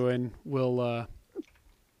I'm doing. We'll.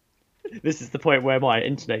 This is the point where my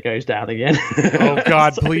internet goes down again. Oh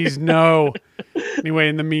God, please no. Anyway,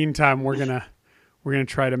 in the meantime, we're gonna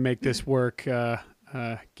try to make this work.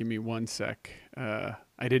 Give me 1 sec. I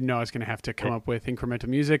didn't know I was gonna have to come up with incremental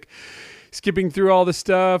music. Skipping through all the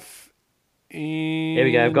stuff. And... Here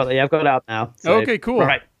we go. I've got it up now. So, okay, cool.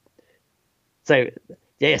 Right. So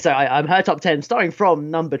I'm her top 10. Starting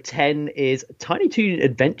from number 10 is Tiny Toon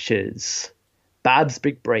Adventures, Bab's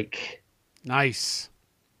Big Break. Nice.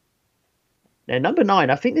 Now, number 9,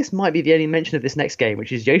 I think this might be the only mention of this next game,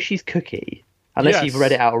 which is Yoshi's Cookie. Unless you've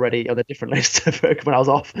read it out already on a different list when I was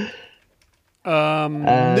off.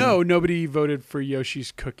 No, nobody voted for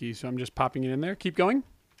Yoshi's Cookie, so I'm just popping it in there. Keep going.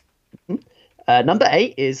 Number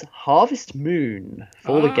 8 is Harvest Moon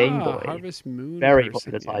for the Game Boy. Harvest Moon. Very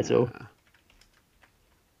popular title.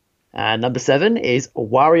 And number 7 is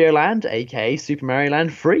Wario Land, aka Super Mario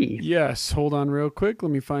Land 3. Yes, hold on real quick.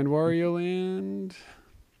 Let me find Wario Land.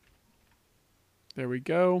 There we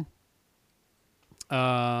go.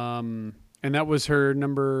 And that was her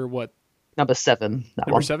number what? Number 7.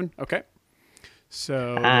 Number 7? Okay.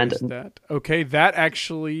 So and there's that. Okay, that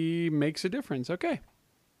actually makes a difference. Okay.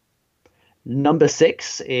 Number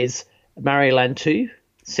 6 is Mario Land 2,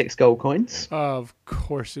 6 gold coins. Of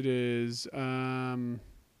course it is.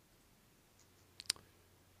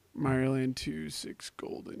 Mario Land 2, 6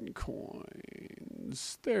 golden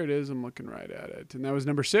coins. There it is. I'm looking right at it. And that was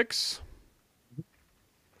number 6.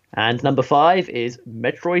 And number 5 is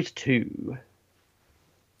Metroid 2.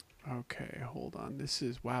 Okay, hold on. This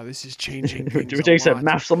is changing things We're doing some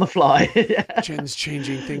maths on the fly. Yeah. Jen's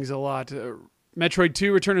changing things a lot. Metroid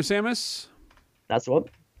 2, Return of Samus. That's the one.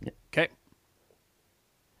 Yeah. Okay.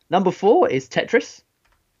 Number 4 is Tetris.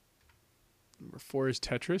 Number 4 is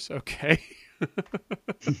Tetris. Okay.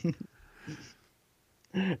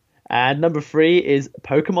 And number 3 is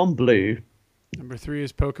Pokemon Blue. Number 3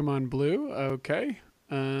 is Pokemon Blue. Okay.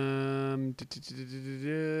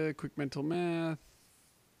 Quick mental math.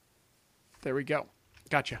 There we go.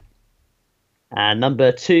 Gotcha. And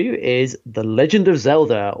number 2 is The Legend of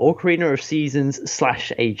Zelda, Ocarina of Seasons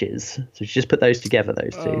 / Ages. So just put those together,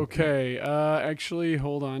 those two. Okay. Actually,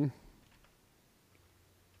 hold on.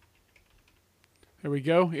 There we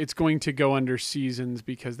go. It's going to go under seasons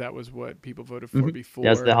because that was what people voted for before.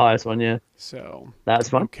 That's the highest one, yeah. So that's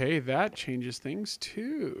fun. Okay, that changes things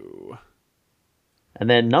too. And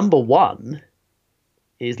then number 1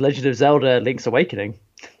 is Legend of Zelda Link's Awakening,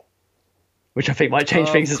 which I think might change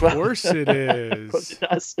things as well. Of course it is. Of course it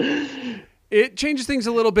does. It changes things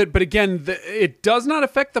a little bit, but again, it does not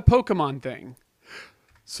affect the Pokemon thing.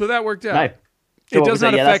 So that worked out. No. It does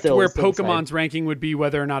not affect where still Pokemon's ranking would be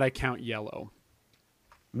whether or not I count yellow.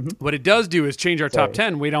 What it does do is change our top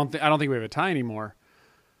 10. I don't think we have a tie anymore.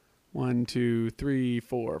 1, 2, 3,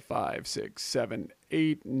 4, 5, 6, 7,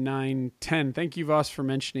 8, 9, 10. Thank you, Voss, for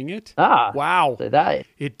mentioning it. Wow. So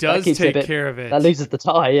it does take care of it. That loses the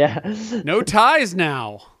tie, yeah. No ties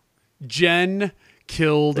now. Jen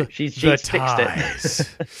killed the fixed ties.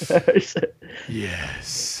 It.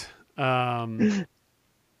 Yes. Well,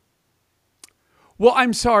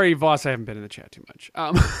 I'm sorry, Voss. I haven't been in the chat too much.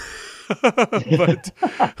 But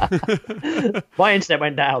my internet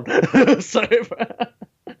went down. So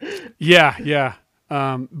yeah.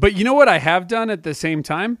 But you know what I have done at the same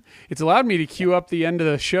time? It's allowed me to queue up the end of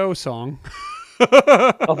the show song.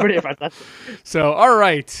 Oh, brilliant, fantastic. So, all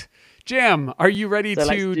right. Jam, are you ready to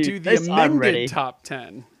do the this. amended top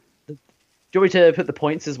 10? Do you want me to put the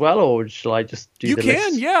points as well, or shall I just do the list? You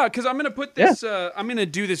can, yeah, because I'm going to put this, I'm going to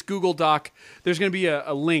do this Google Doc. There's going to be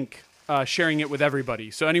a link sharing it with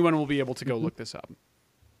everybody, so anyone will be able to go look this up.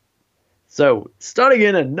 So, starting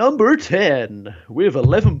in at number 10 with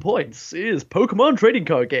 11 points is Pokemon Trading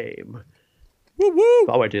Card Game. Woo woo!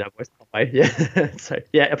 I won't do that voice. Yeah. So,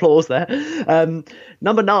 yeah, applause there.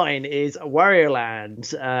 Number 9 is Wario Land,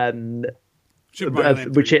 Super Mario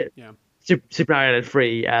Land 3. Super Mario Land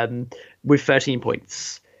 3 with 13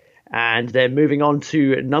 points. And then moving on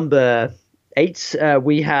to number 8,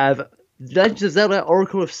 we have Legend of Zelda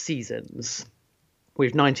Oracle of Seasons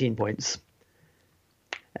with 19 points.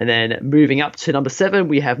 And then moving up to number 7,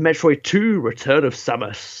 we have Metroid 2 Return of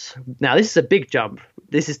Samus. Now, this is a big jump.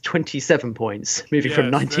 This is 27 points, moving from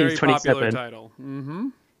 19 to 27. Popular title. Mm-hmm.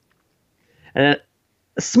 And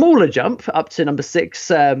a smaller jump up to number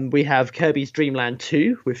 6, we have Kirby's Dream Land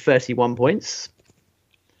 2 with 31 points.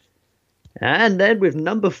 And then with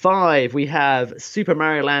number 5, we have Super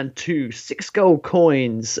Mario Land 2, 6 gold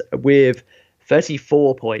coins with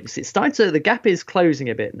 34 points. It's starting to, the gap is closing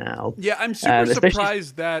a bit now. Yeah, I'm super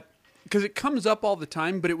surprised that, because it comes up all the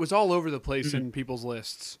time, but it was all over the place in people's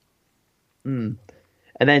lists. And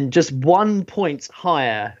then just 1 point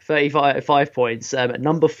higher, 35 points. At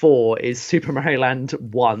number 4 is Super Mario Land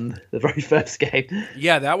 1, the very first game.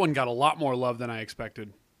 Yeah, that one got a lot more love than I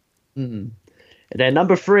expected. And then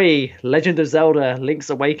number 3, Legend of Zelda Link's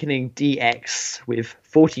Awakening DX with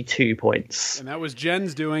 42 points. And that was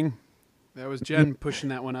Jen's doing. That was Jen pushing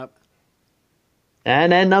that one up.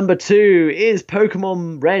 And then number 2 is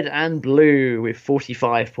Pokemon Red and Blue with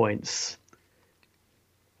 45 points.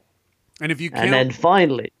 And if you count, and then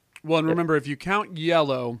finally, well, and remember, if you count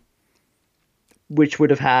yellow, which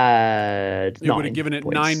would have had, it would have given it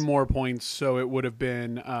 9 more points, so it would have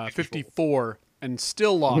been 54, and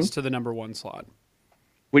still lost to the number 1 slot.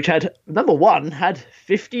 Which had, number 1 had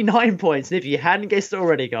 59 points. And if you hadn't guessed it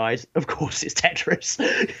already, guys, of course it's Tetris.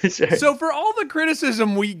 So for all the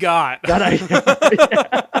criticism we got,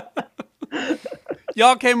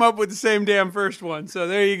 y'all came up with the same damn first one. So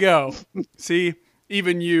there you go. See,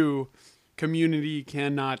 even you, community,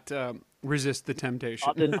 cannot resist the temptation.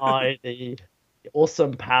 Not deny the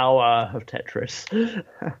awesome power of Tetris.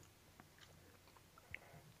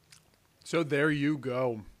 So there you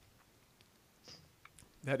go.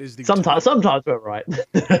 That is the sometimes we're right.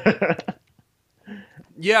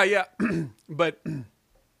 Yeah. But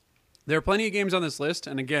there are plenty of games on this list,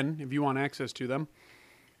 and again, if you want access to them,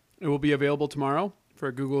 it will be available tomorrow for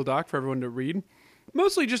a Google Doc for everyone to read.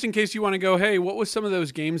 Mostly just in case you want to go, hey, what was some of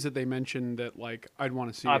those games that they mentioned that like I'd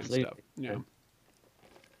want to see and stuff. Yeah.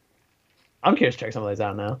 I'm curious to check some of those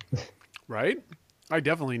out now. Right? I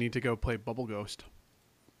definitely need to go play Bubble Ghost.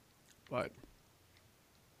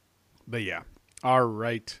 But yeah. All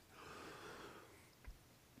right.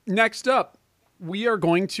 Next up, we are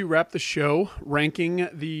going to wrap the show ranking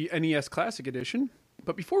the NES Classic Edition.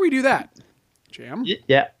 But before we do that, Jam,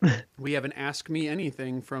 yeah, we have an Ask Me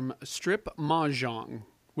Anything from Strip Mahjong,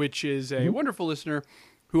 which is a wonderful listener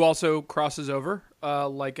who also crosses over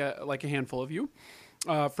like a handful of you.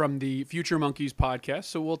 From the Future Monkeys podcast.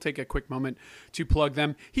 So we'll take a quick moment to plug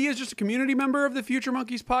them. He is just a community member of the Future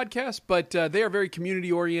Monkeys podcast, but they are very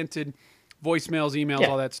community oriented, voicemails, emails,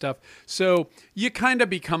 all that stuff. So you kind of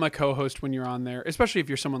become a co-host when you're on there, especially if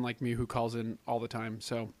you're someone like me who calls in all the time.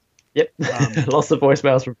 So yep, lots of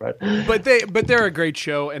voicemails from Fred. But they're a great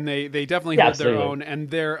show, and they definitely hold their own, and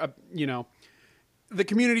they're the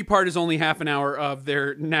community part is only half an hour of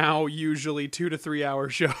their now usually 2 to 3 hour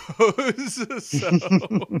shows.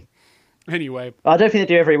 So anyway, I don't think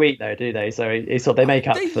they do every week though, do they? So they make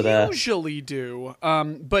up for the. They usually do,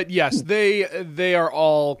 but yes, they are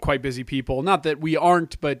all quite busy people. Not that we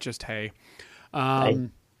aren't, but just hey.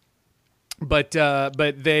 But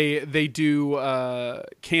they do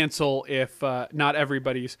cancel if not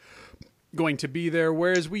everybody's going to be there.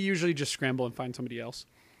 Whereas we usually just scramble and find somebody else.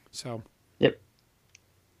 So. Yep.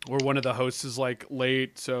 Or one of the hosts is like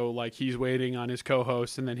late, so like he's waiting on his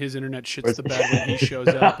co-host, and then his internet shits the bed when he shows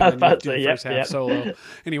up, and then you do the first half solo.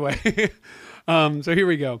 Anyway, so here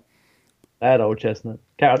we go. That old chestnut.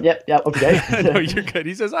 Yep, okay. No, you're good.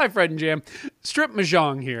 He says, "Hi, Fred and Jam. Strip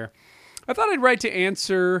Mahjong here. I thought I'd write to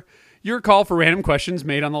answer your call for random questions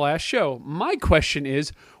made on the last show. My question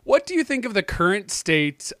is, what do you think of the current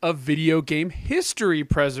state of video game history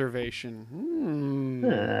preservation?"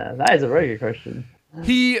 That is a very good question.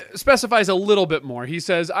 He specifies a little bit more. He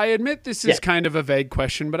says, I admit this is kind of a vague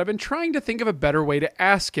question, but I've been trying to think of a better way to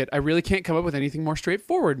ask it. I really can't come up with anything more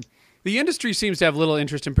straightforward. The industry seems to have little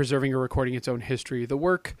interest in preserving or recording its own history. The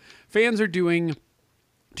work fans are doing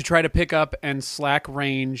to try to pick up and slack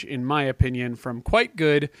range, in my opinion, from quite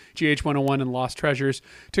good, GH101 and Lost Treasures,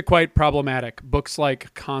 to quite problematic, books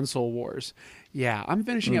like Console Wars. Yeah, I'm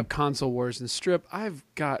finishing up Console Wars and Strip.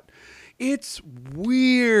 It's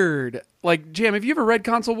weird. Like, Jam, have you ever read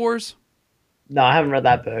Console Wars? No, I haven't read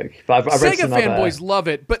that book. But I've read Sega fanboys love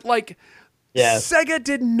it, but like, Sega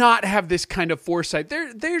did not have this kind of foresight.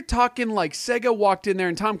 They're talking like Sega walked in there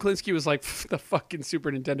and Tom Kalinske was like, the fucking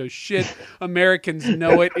Super Nintendo shit. Americans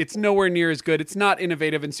know it. It's nowhere near as good. It's not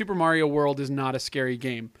innovative, and Super Mario World is not a scary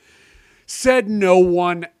game. Said no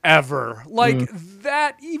one ever. Like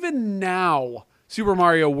that, even now, Super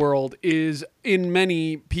Mario World is, in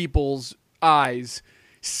many people's eyes,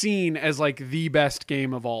 seen as like the best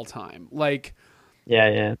game of all time. Like,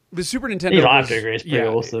 the Super Nintendo. Even I have to agree, it's pretty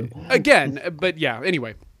awesome. Again, but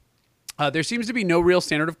anyway. There seems to be no real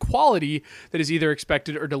standard of quality that is either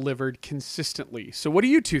expected or delivered consistently. So what do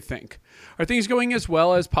you two think? Are things going as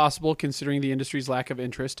well as possible considering the industry's lack of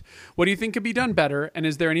interest? What do you think could be done better? And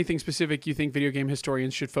is there anything specific you think video game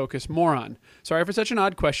historians should focus more on? Sorry for such an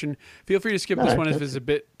odd question. Feel free to skip this one if it's a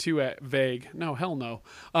bit too vague. No, hell no.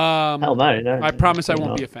 Hell no. I promise I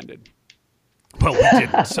won't be offended. Well, we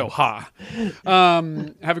didn't, so ha.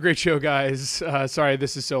 Have a great show, guys. Sorry,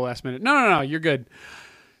 this is so last minute. No, you're good.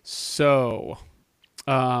 So,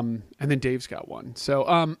 and then Dave's got one.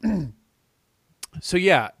 So, so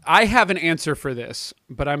yeah, I have an answer for this,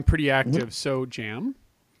 but I'm pretty active. So, Jam.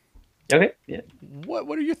 Okay. Yeah.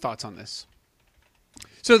 What are your thoughts on this?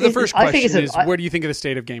 So the first question is, where do you think of the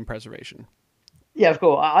state of game preservation? Yeah, of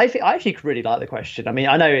course. I actually really like the question. I mean,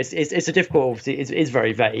 I know it's a difficult, obviously, it's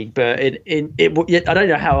very vague, but I don't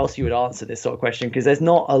know how else you would answer this sort of question, because there's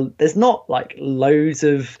not like loads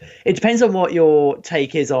of. It depends on what your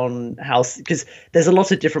take is on how, because there's a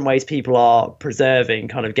lot of different ways people are preserving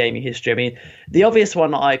kind of gaming history. I mean, the obvious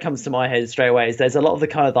one that comes to my head straight away is there's a lot of the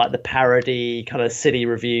kind of like the parody kind of silly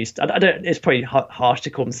reviews. I don't. It's probably harsh to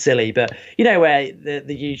call them silly, but where the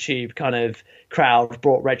YouTube kind of crowd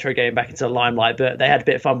brought retro game back into the limelight, but they had a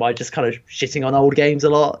bit of fun by just kind of shitting on old games a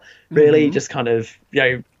lot, really. Just kind of,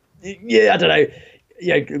 I don't know.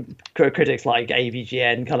 critics like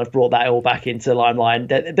AVGN kind of brought that all back into limelight.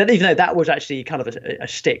 But even though that was actually kind of a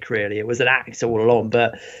shtick, really, it was an act all along.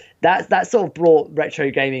 But that sort of brought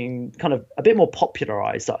retro gaming kind of a bit more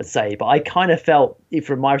popularized, I'd say. But I kind of felt,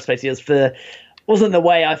 from my perspective, wasn't the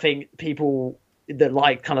way I think people that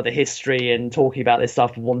like kind of the history and talking about this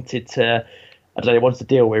stuff wanted to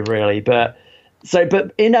deal with, really. But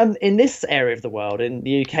in this area of the world, in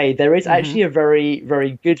the UK, there is actually a very,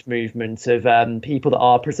 very good movement of people that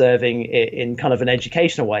are preserving it in kind of an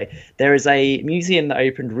educational way. There is a museum that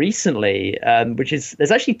opened recently,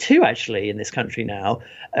 there's actually two actually in this country now.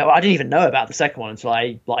 I didn't even know about the second one until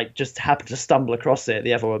I just happened to stumble across it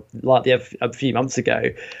a few months ago.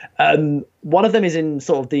 One of them is in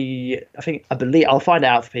sort of I believe I'll find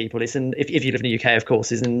out for people. It's in, if you live in the UK, of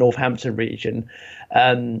course, is in the Northampton region,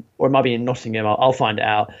 or it might be in Nottingham. I'll find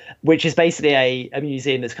out. Which is basically a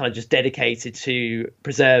museum that's kind of just dedicated to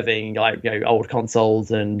preserving old consoles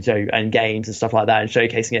and and games and stuff like that and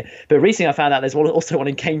showcasing it. But recently I found out there's also one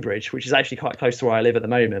in Cambridge, which is actually quite close to where I live at the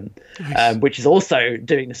moment, which is also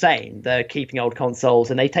doing the same. They're keeping old consoles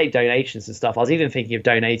and they take donations and stuff. I was even thinking of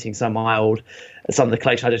donating some of the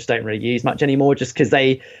collection I just don't really use much anymore, just because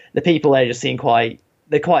the people there just seem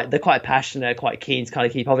they're quite passionate, quite keen to kind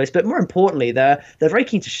of keep on this. But more importantly, they're very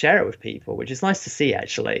keen to share it with people, which is nice to see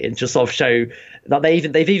actually, and just sort of show that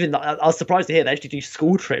they've even. I was surprised to hear they actually do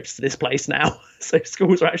school trips to this place now. So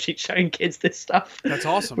schools are actually showing kids this stuff. That's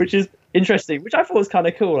awesome. Which is interesting, which I thought was kind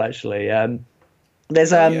of cool actually.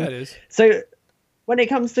 There's yeah, it is. So when it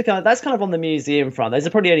comes to that's kind of on the museum front, those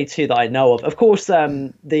are probably only two that I know of. Of course,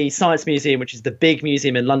 the Science Museum, which is the big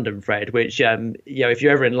museum in London, Fred, which, if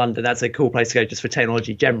you're ever in London, that's a cool place to go just for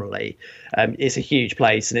technology generally. It's a huge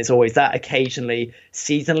place, and it's always that occasionally,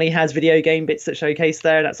 seasonally has video game bits that showcase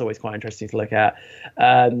there. That's always quite interesting to look at.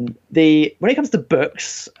 When it comes to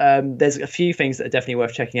books, there's a few things that are definitely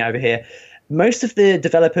worth checking out over here. Most of the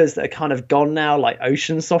developers that are kind of gone now, like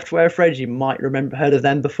Ocean Software, Fred, you might heard of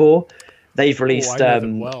them before. They've released I know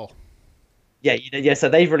them well. So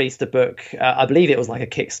they've released a book. I believe it was like a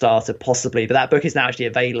Kickstarter, possibly, but that book is now actually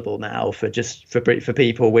available now for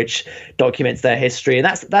people, which documents their history, and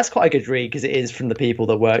that's quite a good read because it is from the people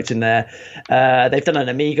that worked in there. They've done an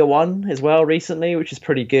Amiga one as well recently, which is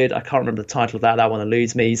pretty good. I can't remember the title of that. That one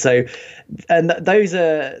eludes me. So, and those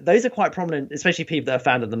are quite prominent, especially people that are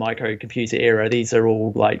founded in the microcomputer era. These are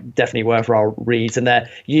all definitely worthwhile reads, and they're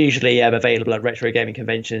usually available at retro gaming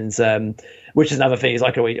conventions. Which is another thing is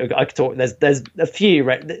I could talk. There's a few.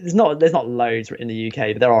 There's not loads in the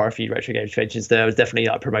UK, but there are a few retro gaming conventions. There was definitely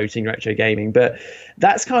promoting retro gaming, but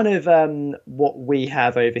that's kind of what we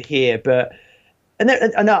have over here. But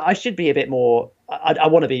and I should be a bit more. I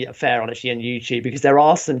want to be fair on actually on YouTube, because there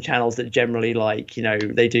are some channels that generally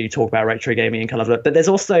they do talk about retro gaming and kind of, but there's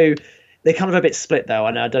also. They're kind of a bit split though,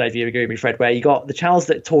 and I don't know if you agree with me, Fred, where you got the channels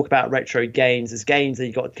that talk about retro games as games, and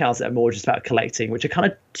you got channels that are more just about collecting, which are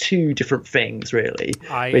kind of two different things, really.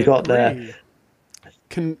 We've got agree.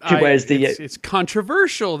 It's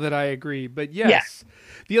controversial that I agree, but yes. Yeah.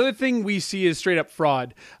 The other thing we see is straight up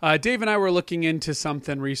fraud. Dave and I were looking into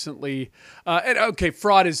something recently.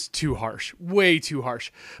 Fraud is too harsh, way too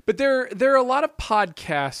harsh. But there are a lot of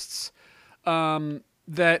podcasts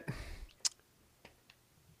that...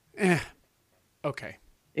 Okay.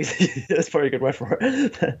 That's probably a good word for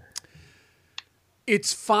it.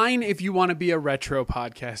 It's fine if you want to be a retro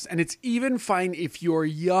podcast, and it's even fine if you're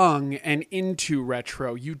young and into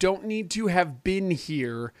retro. You don't need to have been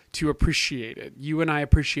here to appreciate it. You and I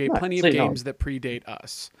appreciate plenty of games that predate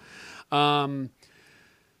us. That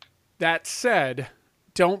said,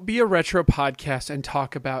 don't be a retro podcast and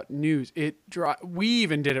talk about news. We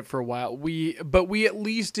even did it for a while. But we at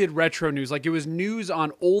least did retro news. Like, it was news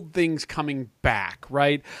on old things coming back,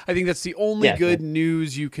 right? I think that's the only good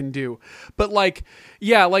news you can do. But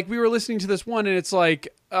we were listening to this one, and it's like,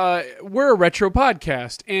 we're a retro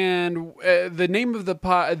podcast, and the name of the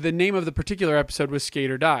particular episode was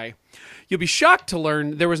Skate or Die. You'll be shocked to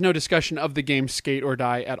learn there was no discussion of the game Skate or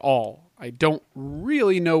Die at all. I don't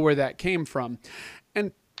really know where that came from.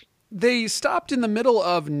 And they stopped in the middle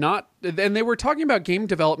of and they were talking about game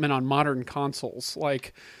development on modern consoles.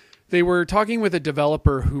 Like, they were talking with a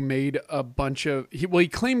developer who made a bunch of, he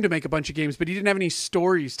claimed to make a bunch of games, but he didn't have any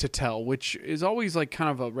stories to tell, which is always kind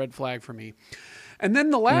of a red flag for me. And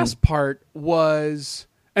then the last part was,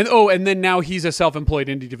 and then now he's a self-employed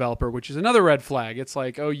indie developer, which is another red flag. It's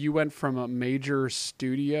like, you went from a major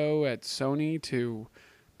studio at Sony to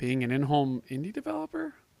being an in-home indie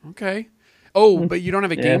developer? Okay. Oh, but you don't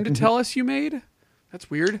have a game to tell us you made? That's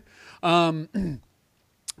weird. And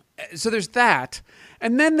so there's that.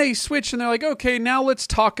 And then they switch and they're like, okay, now let's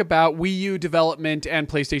talk about Wii U development and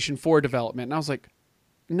PlayStation 4 development. And I was like,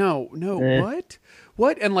 no, what?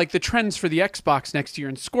 What? And like the trends for the Xbox next year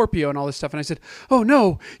and Scorpio and all this stuff. And I said, oh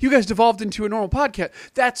no, you guys devolved into a normal podcast.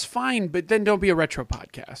 That's fine, but then don't be a retro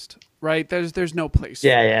podcast, right? There's no place.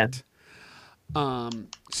 Yeah.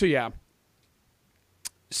 So yeah.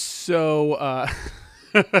 So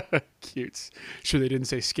cute. Sure they didn't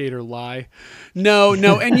say skate or lie. No.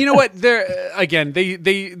 And you know what?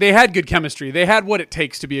 They had good chemistry. They had what it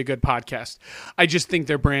takes to be a good podcast. I just think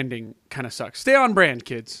their branding kind of sucks. Stay on brand,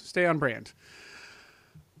 kids. Stay on brand.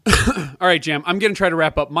 All right, Jam. I'm going to try to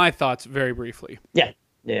wrap up my thoughts very briefly. Yeah.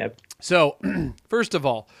 So, first of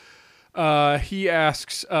all, he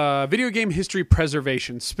asks video game history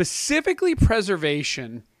preservation, specifically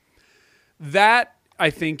preservation. That I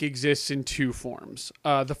think exists in two forms.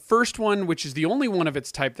 The first one, which is the only one of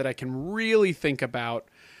its type that I can really think about,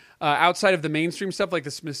 outside of the mainstream stuff like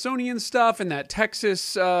the Smithsonian stuff and that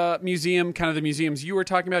Texas museum, kind of the museums you were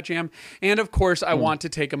talking about, Jam. And of course, I want to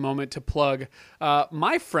take a moment to plug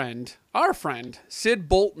our friend, Sid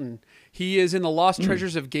Bolton. He is in the Lost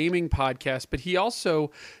Treasures of Gaming podcast, but he also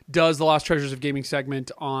does the Lost Treasures of Gaming segment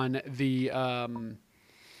on the...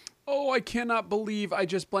 I cannot believe I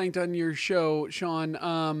just blanked on your show, Sean.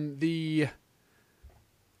 Oh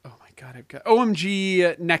my God, I've got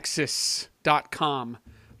omgnexus.com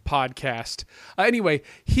podcast. Anyway,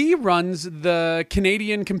 he runs the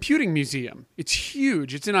Canadian Computing Museum. It's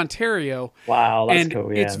huge. It's in Ontario. Wow, that's and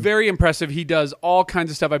cool. Yeah. It's very impressive. He does all kinds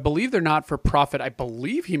of stuff. I believe they're not for profit. I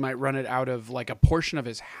believe he might run it out of like a portion of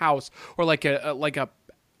his house or like a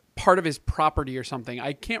part of his property or something.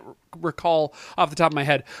 I can't recall off the top of my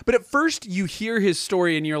head. But at first you hear his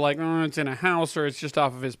story and you're like, oh, it's in a house or it's just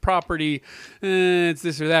off of his property. It's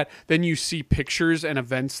this or that. Then you see pictures and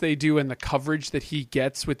events they do and the coverage that he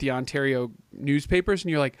gets with the Ontario newspapers.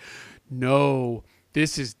 And you're like, no,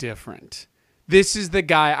 this is different. This is the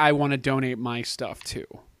guy I want to donate my stuff to.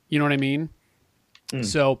 You know what I mean?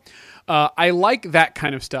 So I like that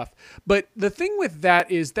kind of stuff. But the thing with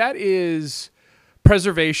that is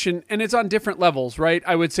preservation, and it's on different levels, right?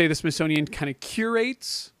 I would say the Smithsonian kind of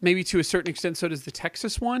curates, maybe to a certain extent, so does the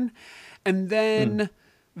Texas one. And then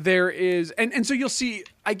there is, and so you'll see,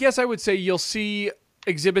 I guess I would say you'll see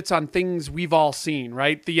exhibits on things we've all seen,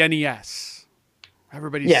 right? The NES.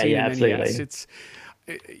 Everybody's seen an absolutely. NES. It's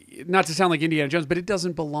not to sound like Indiana Jones, but it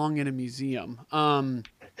doesn't belong in a museum.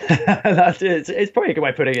 It's probably a good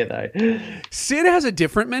way of putting it, though. Sid has a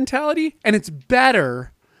different mentality, and it's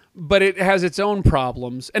better, but it has its own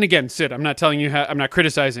problems. And again, Sid, I'm not telling you I'm not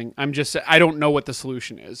criticizing. I don't know what the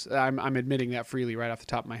solution is. I'm admitting that freely right off the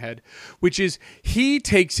top of my head, which is he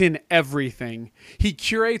takes in everything. He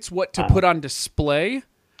curates what to put on display.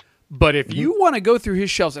 But if you want to go through his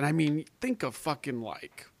shelves, and I mean, think of fucking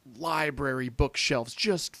like library bookshelves,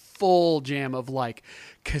 just full jam of like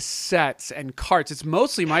cassettes and carts. It's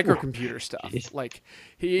mostly microcomputer stuff. Like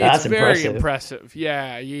it's very impressive.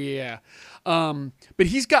 Yeah. But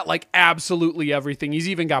he's got like absolutely everything. He's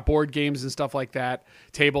even got board games and stuff like that,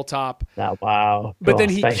 tabletop. Oh, wow. But then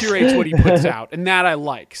he curates what he puts out, and that I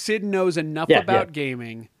like. Sid knows enough about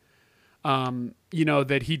gaming,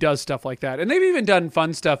 that he does stuff like that. And they've even done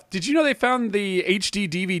fun stuff. Did you know they found the HD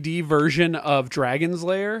DVD version of Dragon's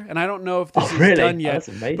Lair? And I don't know if this is done yet,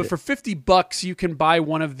 but for $50 you can buy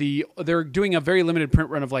one of they're doing a very limited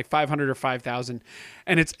print run of like 500 or 5,000,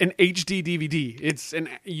 and it's an HD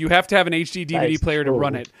DVD. You have to have an HD DVD player to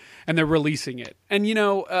run it, and they're releasing it. And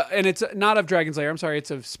and it's not of Dragon's Lair. I'm sorry,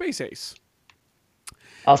 it's of Space Ace.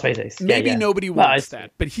 Oh, Space Ace. Maybe nobody wants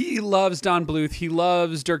that, but he loves Don Bluth. He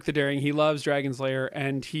loves Dirk the Daring. He loves Dragon's Lair,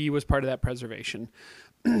 and he was part of that preservation.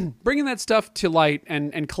 Bringing that stuff to light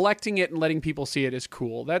and collecting it and letting people see it is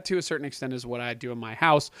cool. That, to a certain extent, is what I do in my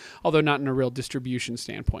house, although not in a real distribution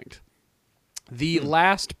standpoint. The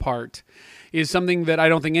last part is something that I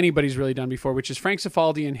don't think anybody's really done before, which is Frank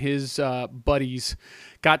Cifaldi and his buddies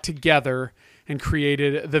got together and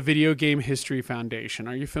created the Video Game History Foundation.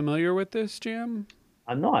 Are you familiar with this, Jim?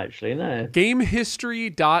 I'm not actually, no.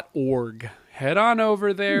 Gamehistory.org. Head on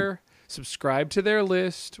over there. Subscribe to their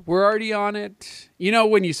list. We're already on it. You know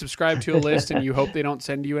when you subscribe to a list and you hope they don't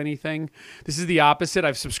send you anything? This is the opposite.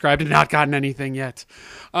 I've subscribed and not gotten anything yet.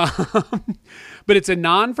 But it's a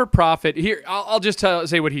non-for-profit. Here, I'll just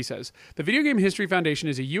say what he says. The Video Game History Foundation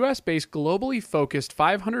is a U.S.-based, globally focused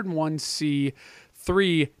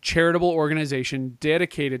 501c3 charitable organization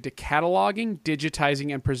dedicated to cataloging,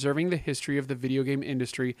 digitizing, and preserving the history of the video game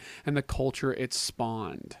industry and the culture it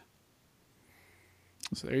spawned.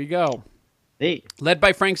 So there you go. Neat. Led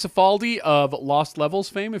by Frank Cifaldi of Lost Levels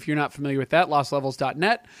fame. If you're not familiar with that,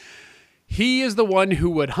 lostlevels.net. He is the one who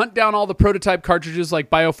would hunt down all the prototype cartridges like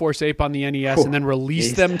Bioforce Ape on the NES and then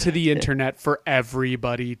release them to the internet for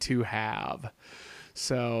everybody to have.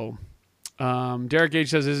 So, Derek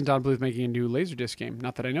Gage says, isn't Don Bluth making a new Laserdisc game?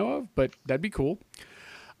 Not that I know of, but that'd be cool.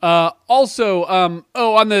 Also,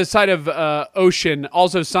 on the side of Ocean,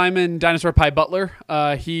 also Simon Dinosaur Pie Butler,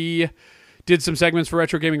 he did some segments for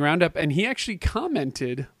Retro Gaming Roundup, and he actually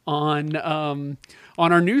commented on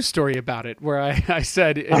our news story about it, where I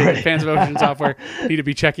said fans of Ocean Software need to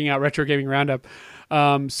be checking out Retro Gaming Roundup.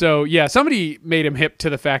 So yeah, somebody made him hip to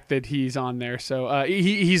the fact that he's on there. So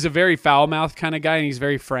he's a very foul-mouthed kind of guy, and he's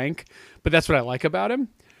very frank, but that's what I like about him.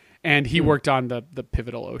 And he worked on the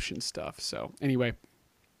pivotal Ocean stuff. So anyway.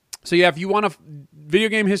 So yeah, if you want video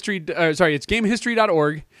game history, it's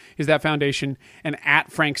gamehistory.org is that foundation, and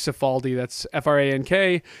at Frank Cifaldi, that's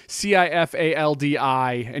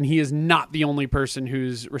FrankCifaldi, and he is not the only person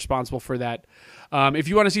who's responsible for that. If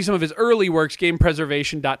you want to see some of his early works,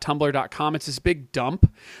 gamepreservation.tumblr.com, it's this big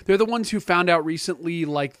dump. They're the ones who found out recently,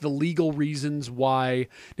 like, the legal reasons why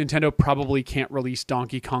Nintendo probably can't release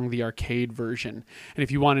Donkey Kong the arcade version. And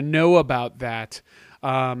if you want to know about that,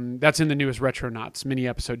 that's in the newest Retronauts mini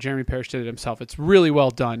episode. Jeremy Parrish did it himself. It's really well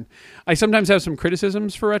done. I sometimes have some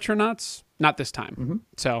criticisms for Retronauts, not this time. Mm-hmm.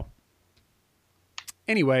 So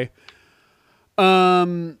anyway,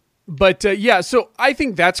 yeah, so I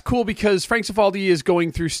think that's cool because Frank Cifaldi is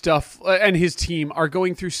going through stuff, and his team are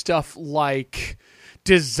going through stuff like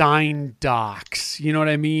design docs, you know what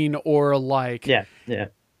I mean? Or like, yeah.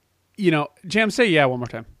 Jam, say yeah one more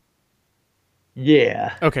time.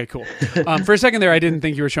 Yeah. Okay, cool. For a second there, I didn't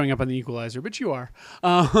think you were showing up on the Equalizer, but you are.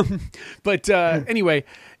 Anyway,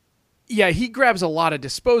 yeah, he grabs a lot of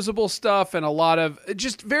disposable stuff and a lot of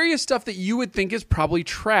just various stuff that you would think is probably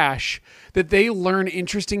trash that they learn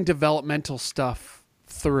interesting developmental stuff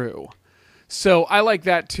through. So I like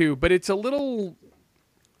that too, but it's a little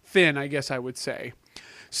thin, I guess I would say.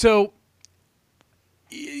 So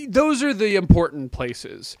those are the important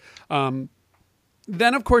places.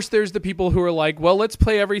 Then, of course, there's the people who are like, well, let's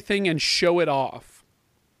play everything and show it off.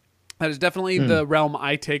 That is definitely the realm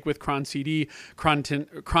I take with Cron CD.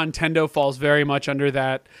 Crontendo falls very much under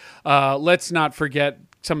that. Let's not forget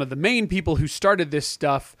some of the main people who started this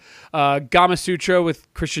stuff. Gama Sutra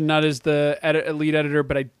with Christian Nutt as the lead editor,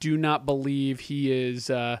 but I do not believe he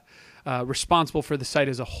is responsible for the site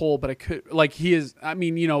as a whole. But he is. I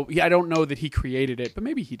mean, I don't know that he created it, but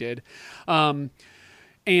maybe he did.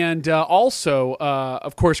 And also,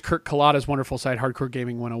 of course, Kurt Collada's wonderful site, Hardcore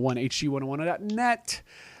Gaming 101, hg101.net.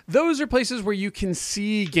 Those are places where you can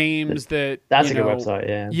see games that... That's a good website,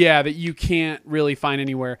 yeah. Yeah, that you can't really find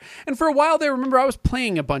anywhere. And for a while there, remember, I was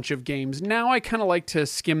playing a bunch of games. Now I kind of like to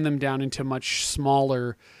skim them down into much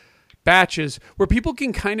smaller batches where people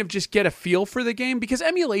can kind of just get a feel for the game because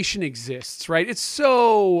emulation exists, right? It's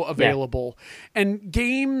so available. Yeah. And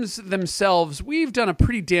games themselves, we've done a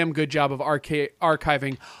pretty damn good job of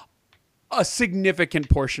archiving a significant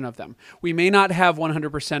portion of them. We may not have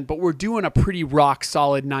 100%, but we're doing a pretty rock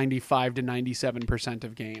solid 95 to 97%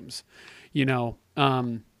 of games.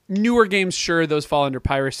 Newer games, sure, those fall under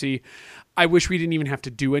piracy. I wish we didn't even have to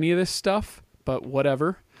do any of this stuff, but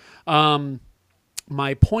whatever.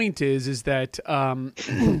 My point is that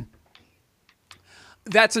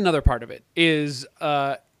that's another part of it is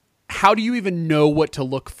how do you even know what to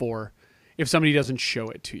look for if somebody doesn't show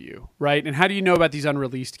it to you, right? And how do you know about these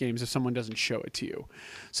unreleased games if someone doesn't show it to you?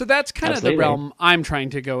 So that's kind of the realm I'm trying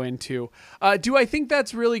to go into. Do I think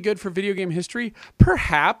that's really good for video game history?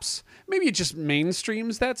 Perhaps. Maybe it just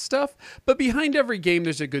mainstreams that stuff. But behind every game,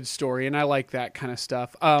 there's a good story, and I like that kind of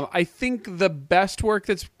stuff. I think the best work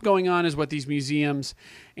that's going on is what these museums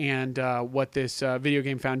and what this Video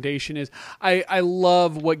Game Foundation is. I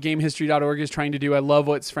love what GameHistory.org is trying to do. I love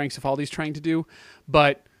what Frank Cifaldi is trying to do.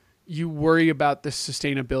 But you worry about the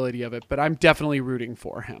sustainability of it, but I'm definitely rooting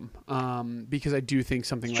for him because I do think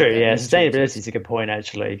something like that. True, yeah. Sustainability is a good point,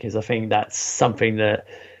 actually, because I think that's something that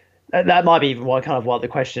might be even one of the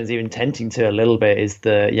questions even tending to a little bit is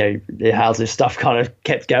how's this stuff kind of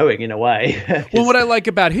kept going in a way. Well, what I like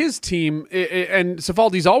about his team, and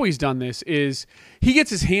Cifaldi's always done this, is he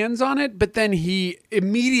gets his hands on it, but then he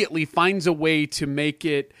immediately finds a way to make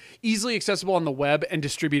it easily accessible on the web and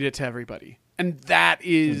distribute it to everybody. And that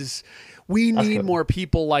is, we need more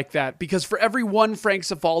people like that because for every one Frank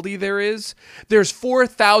Cifaldi there's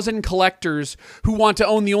 4,000 collectors who want to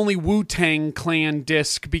own the only Wu-Tang Clan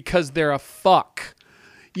disc because they're a fuck.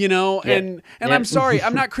 And I'm sorry,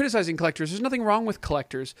 I'm not criticizing collectors. There's nothing wrong with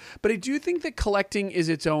collectors, but I do think that collecting is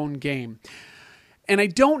its own game. And I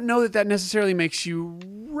don't know that necessarily makes you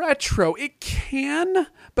retro. It can,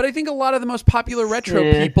 but I think a lot of the most popular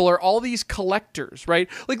retro people are all these collectors, right?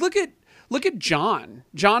 Like look at John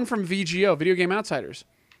from VGO, Video Game Outsiders.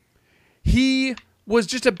 He was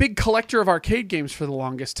just a big collector of arcade games for the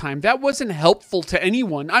longest time. That wasn't helpful to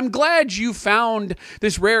anyone. I'm glad you found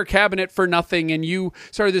this rare cabinet for nothing and you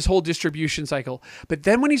started this whole distribution cycle. But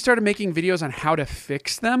then when he started making videos on how to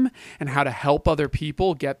fix them and how to help other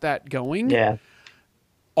people get that going,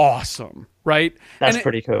 awesome, right? That's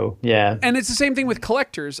pretty cool. Yeah. And it's the same thing with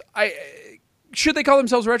collectors. Should they call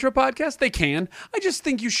themselves retro podcast? They can. I just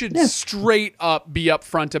think you should straight up be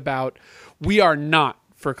upfront about we are not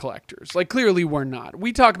for collectors. Like clearly we're not.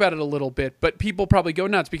 We talk about it a little bit, but people probably go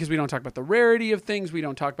nuts because we don't talk about the rarity of things. We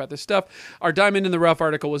don't talk about this stuff. Our Diamond in the Rough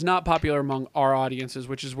article was not popular among our audiences,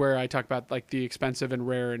 which is where I talk about like the expensive and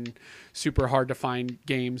rare and super hard to find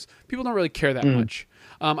games. People don't really care that much.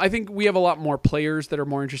 I think we have a lot more players that are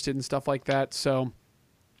more interested in stuff like that. So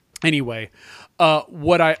anyway,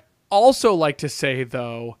 what I also like to say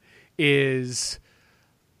though is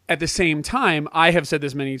at the same time, I have said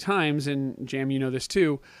this many times, and Jam, you know this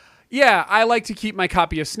too. Yeah, I like to keep my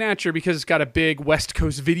copy of Snatcher because it's got a big West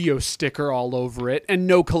Coast video sticker all over it, and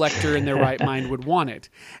no collector in their right mind would want it.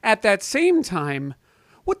 At that same time,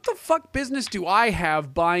 what the fuck business do I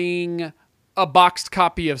have buying a boxed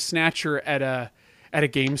copy of Snatcher at a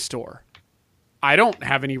game store? I don't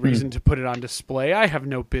have any reason to put it on display. I have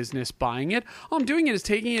no business buying it. All I'm doing is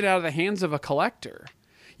taking it out of the hands of a collector.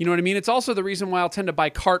 You know what I mean? It's also the reason why I'll tend to buy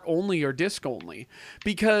cart only or disc only,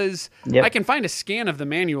 because I can find a scan of the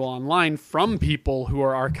manual online from people who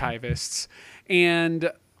are archivists and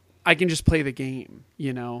I can just play the game,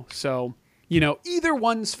 you know? So, you know, either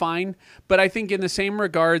one's fine, but I think in the same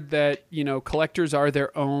regard that, you know, collectors are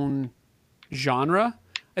their own genre,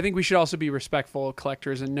 I think we should also be respectful of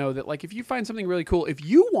collectors and know that, like, if you find something really cool, if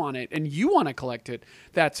you want it and you want to collect it,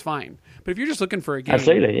 that's fine. But if you're just looking for a game...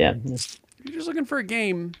 Absolutely, yeah. If you're just looking for a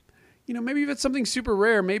game, you know, maybe if it's something super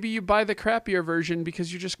rare, maybe you buy the crappier version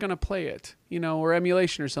because you're just going to play it, you know, or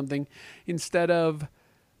emulation or something instead of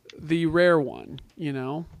the rare one, you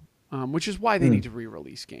know, which is why they need to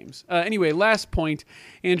re-release games. Anyway, last point,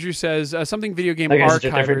 Andrew says, something video game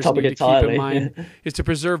archivers need to keep in mind is to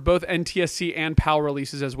preserve both NTSC and PAL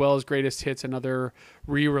releases as well as greatest hits and other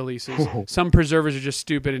re-releases. Some preservers are just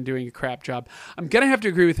stupid and doing a crap job. I'm going to have to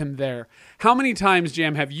agree with him there. How many times,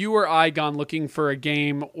 Jam, have you or I gone looking for a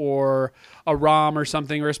game or a ROM or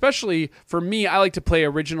something, or especially for me, I like to play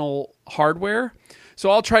original hardware.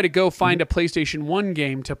 So I'll try to go find a PlayStation 1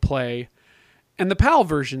 game to play, and the PAL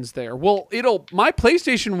version's there. Well, my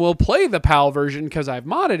PlayStation will play the PAL version because I've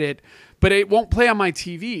modded it, but it won't play on my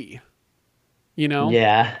TV. You know?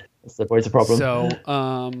 Yeah, that's always a problem.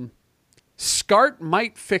 So, SCART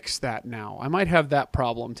might fix that now. I might have that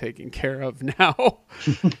problem taken care of now.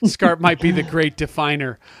 SCART might be the great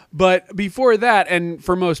definer. But before that, and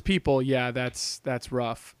for most people, yeah, that's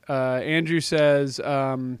rough. Andrew says...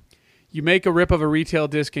 you make a rip of a retail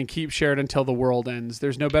disc and keep shared until the world ends.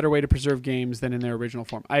 There's no better way to preserve games than in their original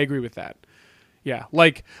form. I agree with that. Yeah,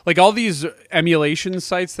 like all these emulation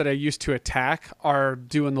sites that I used to attack are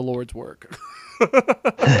doing the Lord's work.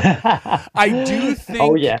 I do think...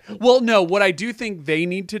 Oh, yeah. Well, no, what I do think they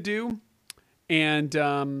need to do, and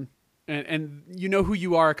you know who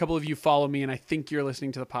you are. A couple of you follow me, and I think you're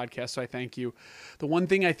listening to the podcast, so I thank you. The one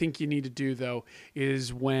thing I think you need to do, though,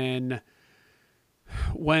 is when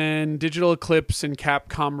Digital Eclipse and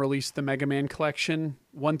Capcom released the Mega Man collection,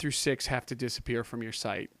 1 through 6 have to disappear from your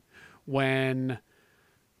site. When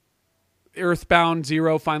Earthbound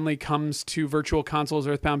 0 finally comes to Virtual Console's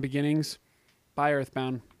Earthbound Beginnings, buy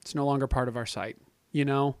Earthbound. It's no longer part of our site, you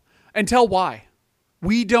know? And tell why.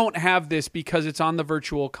 We don't have this because it's on the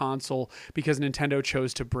Virtual Console because Nintendo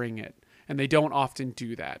chose to bring it. And they don't often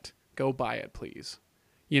do that. Go buy it, please.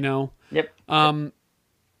 You know? Yep.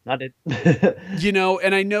 I did. You know,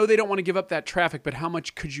 and I know they don't want to give up that traffic, but how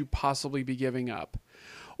much could you possibly be giving up?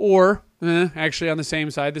 Or, actually on the same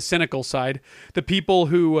side, the cynical side, the people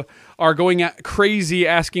who are going crazy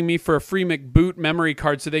asking me for a free McBoot memory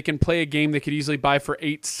card so they can play a game they could easily buy for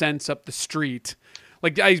 8 cents up the street.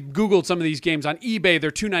 Like, I Googled some of these games on eBay. They're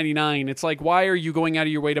 $2.99. It's like, why are you going out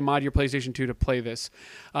of your way to mod your PlayStation 2 to play this?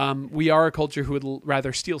 We are a culture who would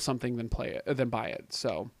rather steal something than buy it.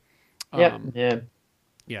 So,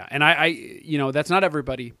 yeah, and I, you know, that's not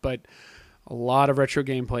everybody, but a lot of retro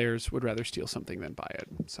game players would rather steal something than buy it.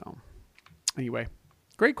 So, anyway,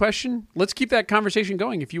 great question. Let's keep that conversation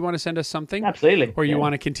going. If you want to send us something, absolutely, or you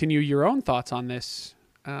want to continue your own thoughts on this,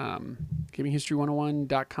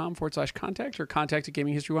 gaminghistory101.com/contact or contact at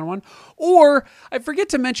gaminghistory101. Or I forget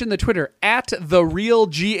to mention the Twitter at the real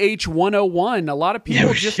GH101. A lot of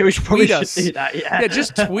people just tweet us. Yeah,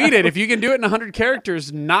 just tweet it. If you can do it in 100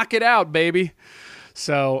 characters, knock it out, baby.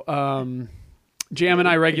 So, Jam and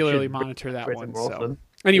I regularly monitor that one. So.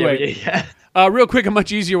 Anyway, real quick, a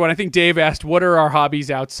much easier one. I think Dave asked, what are our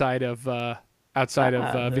hobbies outside of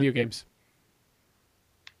video games?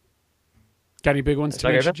 Got any big ones to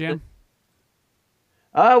mention, Jam?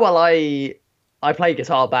 Well, I play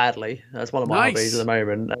guitar badly. That's one of my hobbies at the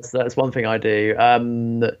moment. That's one thing I do.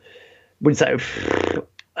 Would say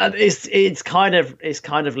it's kind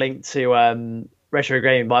of linked to retro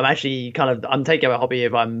gaming, but I'm taking up a hobby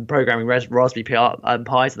of programming Raspberry Pis at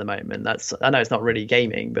the moment. I know it's not really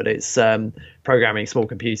gaming, but it's programming small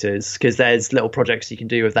computers, because there's little projects you can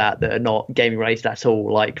do with that are not gaming related at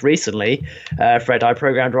all. Like recently, Fred, I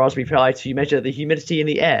programmed Raspberry Pi to measure the humidity in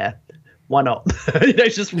the air. Why not?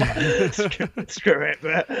 Just screw it.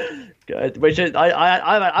 But good. Which is,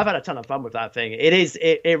 I've had a ton of fun with that thing.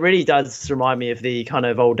 It really does remind me of the kind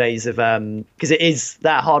of old days of because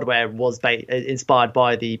that hardware was inspired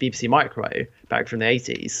by the BBC Micro back from the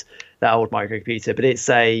 80s, that old microcomputer. But it's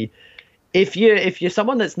if you're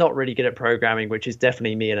someone that's not really good at programming, which is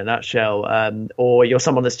definitely me in a nutshell, or you're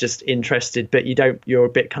someone that's just interested but you're a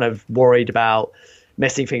bit kind of worried about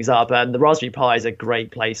messing things up, and the Raspberry Pi is a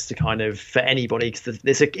great place to kind of, for anybody, because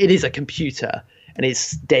it is a computer and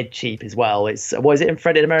it's dead cheap as well. What is it in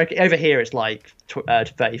Fred in America? Over here it's like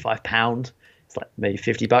 £35. It's like maybe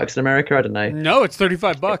 $50 in America. I don't know. No, it's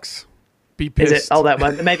 $35. Be pissed. Is it? Oh, that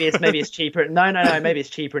one. Maybe it's cheaper. No. Maybe it's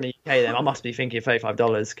cheaper in the UK then. I must be thinking of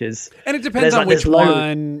 $35 because. And it depends on which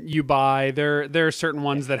one you buy. There are certain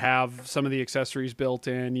ones that have some of the accessories built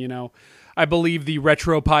in. You know, I believe the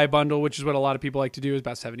RetroPie bundle, which is what a lot of people like to do, is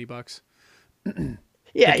about $70. It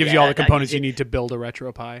gives you all the components you need to build a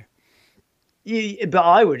RetroPie. But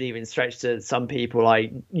I would even stretch to some people,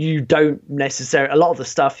 like, you don't necessarily, a lot of the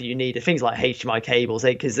stuff you need are things like HDMI cables,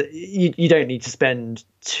 because you don't need to spend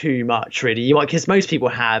too much really. Because most people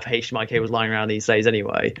have HDMI cables lying around these days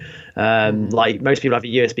anyway. Like most people have a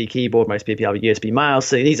USB keyboard, most people have a USB mouse.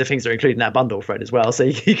 So these are things that are included in that bundle, Fred, as well. So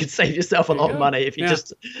you could save yourself a lot of money if you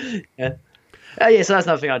just. So that's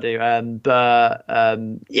another thing I do. That's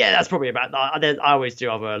probably about that. I always do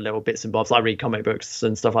other little bits and bobs. I read comic books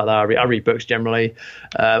and stuff like that. I read books generally,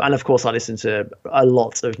 and of course I listen to a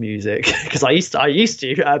lot of music because I used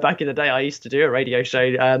to back in the day. I used to do a radio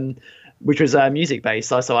show which was music based.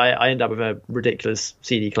 So I end up with a ridiculous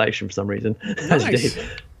CD collection for some reason. Nice.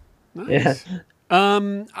 Yeah.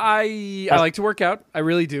 I like to work out. I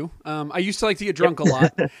really do. I used to like to get drunk a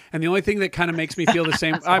lot. And the only thing that kind of makes me feel the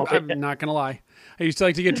same, I'm not going to lie. I used to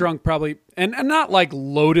like to get drunk probably, and not like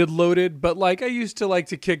loaded, but like I used to like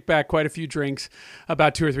to kick back quite a few drinks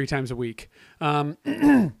about 2 or 3 times a week.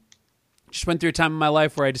 Just went through a time in my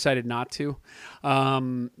life where I decided not to.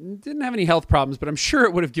 Didn't have any health problems, but I'm sure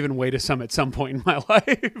it would have given way to some at some point in my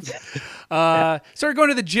life. Started going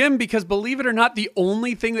to the gym because, believe it or not, the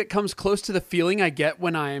only thing that comes close to the feeling I get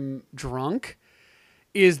when I'm drunk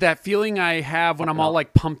is that feeling I have when I'm all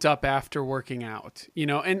like pumped up after working out, you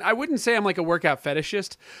know? And I wouldn't say I'm like a workout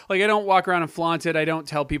fetishist. Like I don't walk around and flaunt it. I don't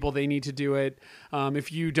tell people they need to do it.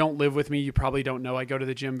 If you don't live with me, you probably don't know I go to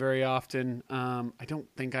the gym very often. I don't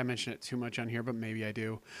think I mention it too much on here, but maybe I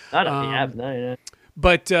do. I don't think you have, no.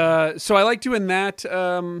 But so I like doing that.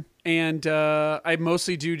 And I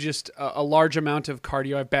mostly do just a large amount of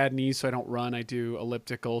cardio. I have bad knees, so I don't run. I do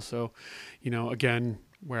elliptical. So, you know, again,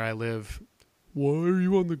 where I live, why are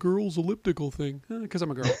you on the girls elliptical thing? Because I'm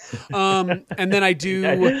a girl. And then I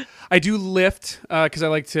do lift because I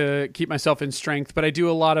like to keep myself in strength, but I do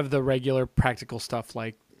a lot of the regular practical stuff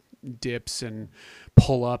like dips and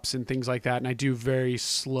pull-ups and things like that. And I do very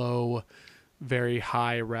slow, very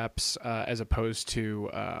high reps as opposed to,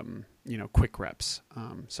 quick reps.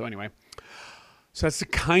 So anyway, so that's the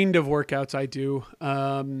kind of workouts I do.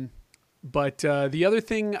 But the other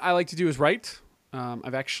thing I like to do is write.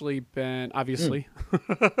 I've actually been, obviously,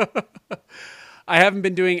 I haven't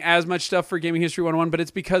been doing as much stuff for Gaming History 101, but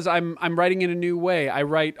it's because I'm writing in a new way. I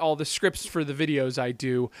write all the scripts for the videos I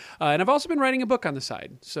do. And I've also been writing a book on the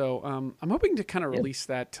side. So I'm hoping to kind of release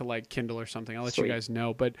that to like Kindle or something. I'll let you guys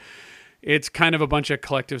know. But it's kind of a bunch of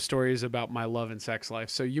collective stories about my love and sex life.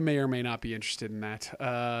 So you may or may not be interested in that.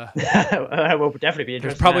 We'll definitely be interested.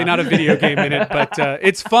 There's probably not a video game in it, but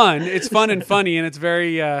it's fun. It's fun and funny, and it's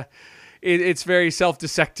very... It's very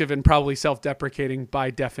self-deceptive and probably self-deprecating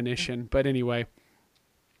by definition. But anyway,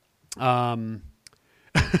 Clue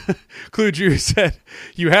Drew said,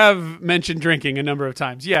 you have mentioned drinking a number of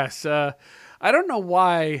times. Yes, I don't know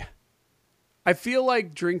why. I feel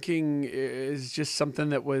like drinking is just something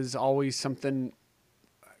that was always something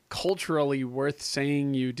culturally worth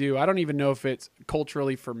saying you do. I don't even know if it's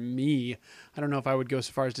culturally for me. I don't know if I would go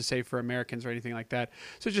so far as to say for Americans or anything like that.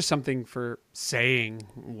 So it's just something for saying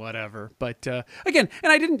whatever. But again,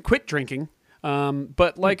 and I didn't quit drinking.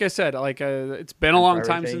 But like I said, it's been a long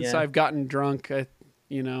time since I've gotten drunk.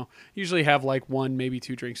 Usually have like 1, maybe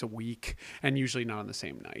 2 drinks a week, and usually not on the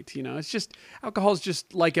same night. It's just alcohol is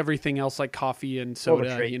just like everything else, like coffee and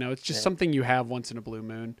soda. It's just something you have once in a blue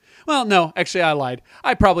moon. Well, no, actually, I lied.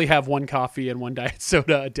 I probably have 1 coffee and 1 diet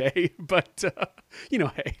soda a day, but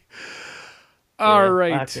hey. All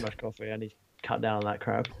right. I have too much coffee. I need to cut down on that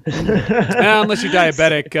crap. Unless you're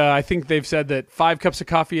diabetic, I think they've said that 5 cups of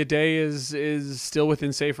coffee a day is still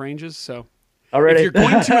within safe ranges. So. Already. If you're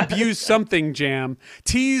going to abuse something, Jam,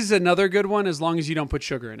 tea's another good one as long as you don't put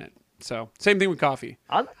sugar in it. So same thing with coffee.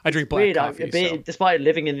 I drink black coffee. Despite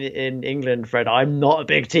living in England, Fred, I'm not a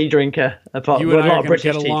big tea drinker. You and I are going to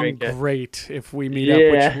get along great if we meet up,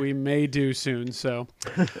 which we may do soon. So,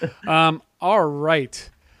 all right.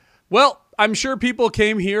 Well, I'm sure people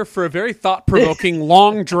came here for a very thought-provoking,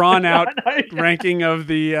 long, drawn-out ranking of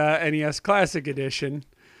the NES Classic Edition.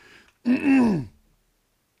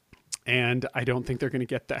 And I don't think they're going to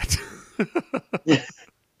get that.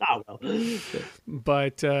 Oh, well.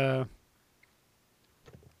 But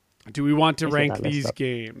do we want to rank these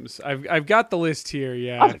games? I've got the list here,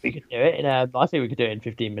 yeah. I think we could do it. I think we could do it in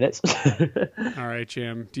 15 minutes. All right,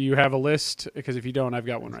 Jim. Do you have a list? Because if you don't, I've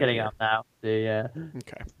got one right getting here. up now. Yeah.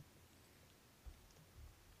 Okay.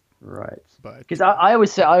 Right. Because I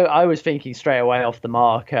was thinking straight away off the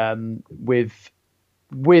mark with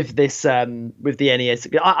this with the NES.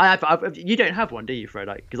 You don't have one, do you, Fred?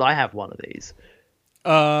 Because I have one of these.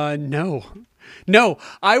 No.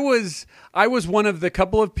 I was one of the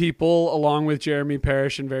couple of people, along with Jeremy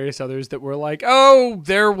Parrish and various others, that were like, "Oh,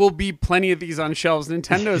 there will be plenty of these on shelves.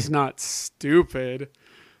 Nintendo's not stupid."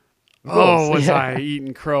 I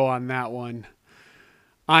eating crow on that one?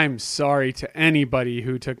 I'm sorry to anybody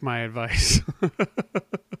who took my advice.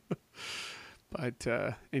 But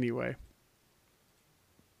anyway.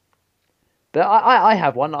 But I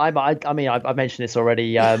have one. I mean, I've mentioned this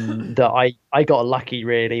already. That I got lucky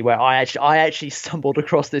really, where I actually stumbled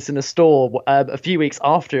across this in a store a few weeks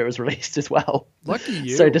after it was released as well. Lucky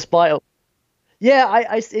you. So it's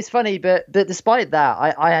funny, but despite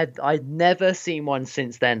that, I'd never seen one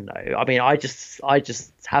since then though. I mean, I just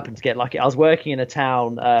happened to get lucky. I was working in a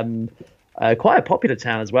town. Quite a popular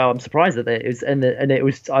town as well. I'm surprised that it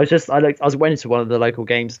was, I went into one of the local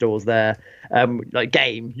game stores there, like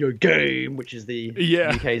Your Game, which is the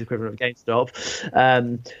UK's equivalent of GameStop,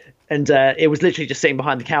 and it was literally just sitting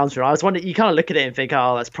behind the counter. And I was wondering, you kind of look at it and think,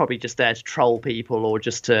 oh, that's probably just there to troll people, or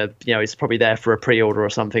just to, it's probably there for a pre-order or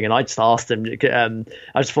something. And I just asked them,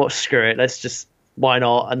 I just thought, screw it, why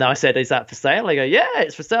not? And I said, is that for sale? They go, yeah,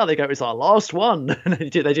 it's for sale. They go, it's our last one. And they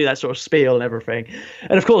do that sort of spiel and everything.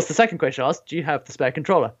 And of course, the second question I asked, do you have the spare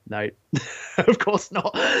controller? No, of course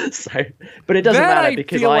not. So, but it doesn't matter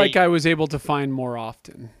because I feel like I was able to find more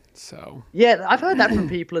often. So yeah, I've heard that from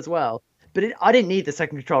people as well. But I didn't need the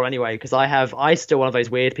second controller anyway, because I still one of those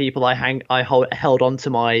weird people. I held on to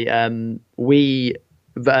my Wii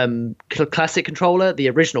classic controller, the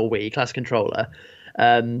original Wii classic controller.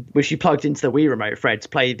 Which you plugged into the Wii remote, Fred, to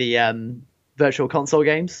play the virtual console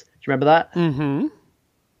games. Do you remember that? Mm-hmm.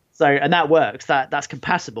 So, and that works. That's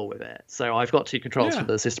compatible with it. So I've got 2 controls for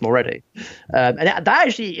the system already. And that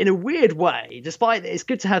actually, in a weird way, despite it's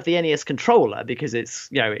good to have the NES controller because it's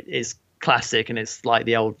it's classic and it's like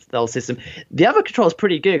the old system. The other control is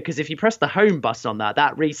pretty good because if you press the home button on that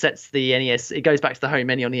resets the NES. It goes back to the home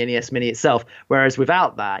menu on the NES Mini itself. Whereas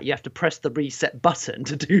without that, you have to press the reset button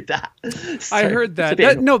to do that. So, I heard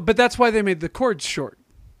that. No, but that's why they made the cords short.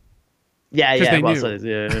 Yeah.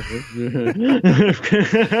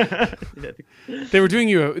 They were doing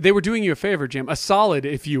you a favor, Jim. A solid,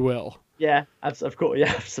 if you will. Yeah, of course.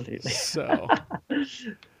 Yeah, absolutely. So.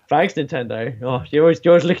 Thanks, Nintendo. Oh, you're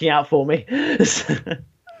always looking out for me.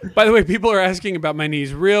 By the way, people are asking about my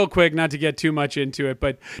knees real quick, not to get too much into it,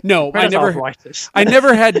 but no, I never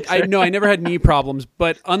had knee problems,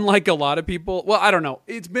 but unlike a lot of people, well, I don't know.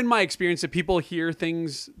 It's been my experience that people hear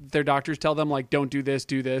things their doctors tell them, like, don't do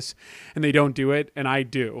this, and they don't do it, and I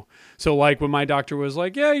do. So like when my doctor was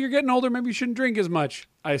like, yeah, you're getting older, maybe you shouldn't drink as much,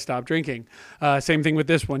 I stopped drinking. Same thing with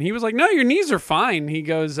this one. He was like, no, your knees are fine. He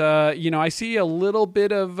goes, I see a little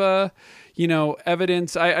bit of,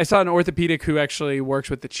 evidence. I saw an orthopedic who actually works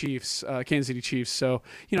with the Chiefs, Kansas City Chiefs. So,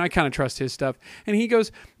 I kind of trust his stuff. And he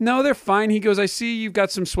goes, no, they're fine. He goes, I see you've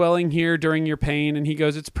got some swelling here during your pain. And he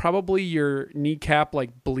goes, it's probably your kneecap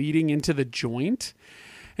like bleeding into the joint.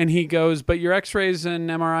 And he goes, but your x-rays and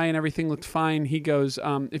MRI and everything looked fine. He goes,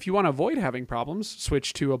 if you want to avoid having problems,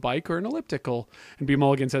 switch to a bike or an elliptical. And B.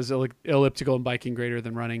 Mulligan says elliptical and biking better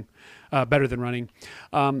than running.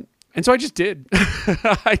 And so I just did.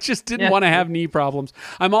 I just didn't want to have knee problems.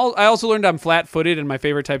 I also learned I'm flat-footed, and my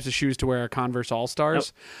favorite types of shoes to wear are Converse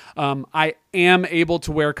All-Stars. Nope. I am able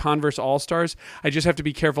to wear Converse All-Stars. I just have to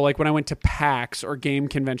be careful. Like when I went to PAX or game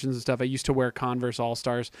conventions and stuff, I used to wear Converse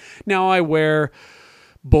All-Stars. Now I wear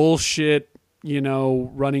bullshit,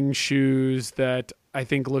 running shoes that I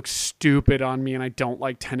think look stupid on me, and I don't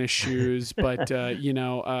like tennis shoes, but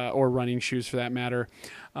or running shoes for that matter.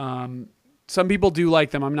 Some people do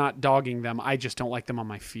like them. I'm not dogging them. I just don't like them on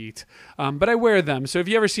my feet. But I wear them. So if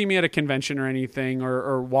you ever see me at a convention or anything,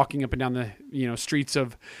 or walking up and down the streets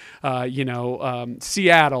of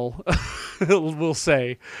Seattle, we'll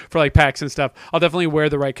say, for like PAX and stuff, I'll definitely wear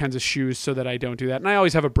the right kinds of shoes so that I don't do that. And I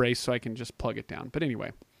always have a brace so I can just plug it down. But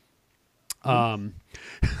anyway.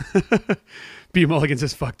 B. Mulligan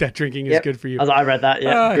says, fuck that, drinking is good for you. I read that,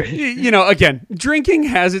 yeah. Again, drinking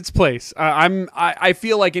has its place. I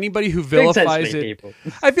feel like anybody who vilifies it,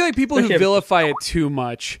 I feel like people who vilify it too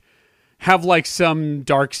much have like some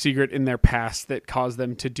dark secret in their past that caused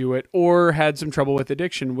them to do it, or had some trouble with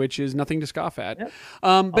addiction, which is nothing to scoff at. Yep.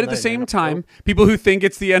 But at the same time, people who think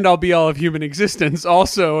it's the end all be all of human existence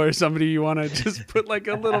also are somebody you want to just put like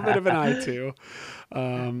a little bit of an eye to.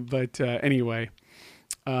 Anyway.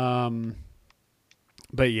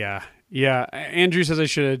 But yeah. Andrew says I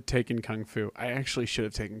should have taken Kung Fu. I actually should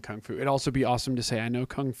have taken Kung Fu. It'd also be awesome to say I know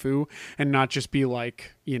Kung Fu and not just be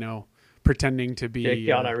like, pretending to be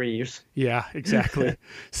Keanu Reeves. Yeah, exactly.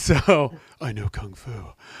 So I know Kung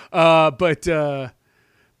Fu. But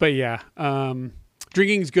yeah,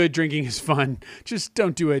 drinking's good. Drinking is fun. Just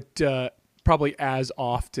don't do it probably as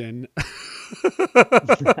often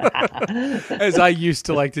as I used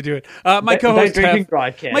to like to do it. My co-host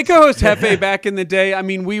Hefe back in the day, I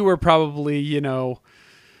mean, we were probably,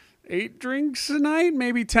 8 drinks a night,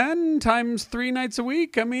 maybe 10 times 3 nights a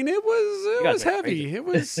week. I mean, it was heavy.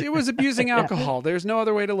 Crazy. It was abusing alcohol. There's no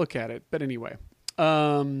other way to look at it. But anyway,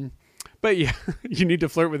 but yeah, you need to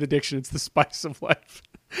flirt with addiction. It's the spice of life.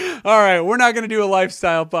 All right. We're not going to do a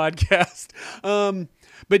lifestyle podcast.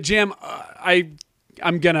 But Jam,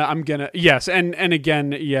 I'm gonna, yes. And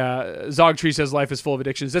again, yeah, Zogtree says life is full of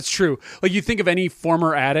addictions. That's true. Like you think of any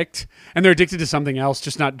former addict and they're addicted to something else,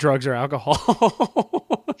 just not drugs or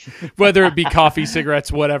alcohol, whether it be coffee, cigarettes,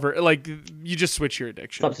 whatever. Like you just switch your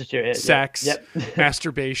addiction. Substitute it. Sex,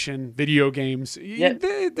 masturbation, video games.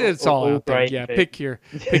 It's all out there. Yeah. Pick your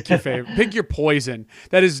favorite, pick your poison.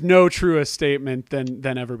 That is no truer statement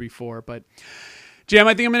than ever before, but Jam,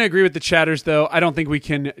 I think I'm going to agree with the chatters, though. I don't think we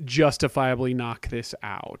can justifiably knock this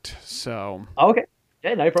out. So okay.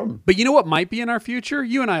 Yeah, no problem. But you know what might be in our future?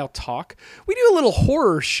 You and I will talk. We do a little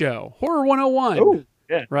horror show, Horror 101. Oh,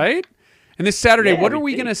 yeah. Right? And this Saturday, what are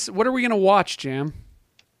we gonna watch, Jam?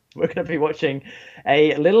 We're going to be watching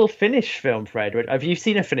a little Finnish film, Fred. Have you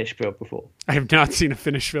seen a Finnish film before? I have not seen a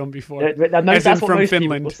Finnish film before. That's what most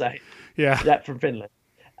Finland. People say. Yeah, from Finland.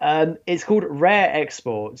 It's called Rare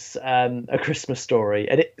Exports, A Christmas Story,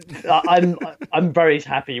 and I'm very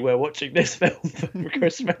happy we're watching this film for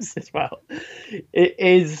Christmas as well. It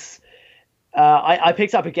is. I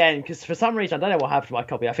picked up again because for some reason I don't know what happened to my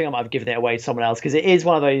copy. I think I might have given it away to someone else because it is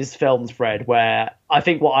one of those films, Fred, where I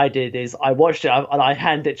think what I did is I watched it and I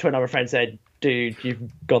handed it to another friend and said, dude,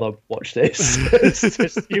 you've got to watch this.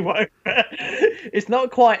 You won't. It's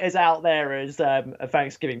not quite as out there as a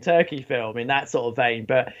Thanksgiving turkey film in that sort of vein,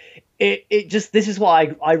 but it just, this is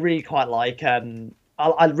what I really quite like.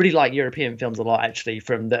 I really like European films a lot, actually,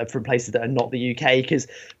 from places that are not the UK, because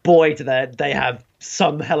boy, do they have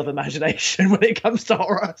some hell of imagination when it comes to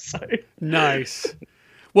horror. So nice.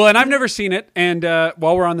 Well, and I've never seen it, and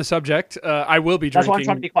while we're on the subject, I will be drinking. That's why I'm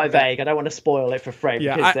trying to be quite vague. I don't want to spoil it for Fred,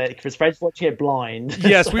 because Fred's watching it blind.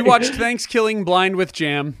 Yes, we watched Thanksgiving blind with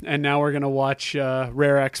Jam, and now we're going to watch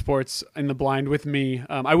Rare Exports in the blind with me.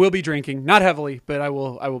 I will be drinking, not heavily, but I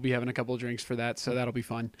will be having a couple of drinks for that, so that'll be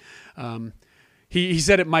fun. He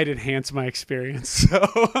said it might enhance my experience, so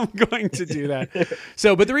I'm going to do that.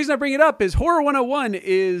 But the reason I bring it up is Horror 101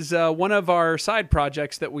 is one of our side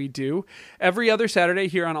projects that we do every other Saturday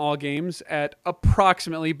here on All Games at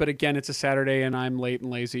approximately, but again, it's a Saturday and I'm late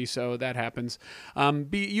and lazy, so that happens.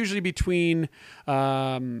 Usually between, 3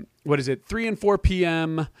 and 4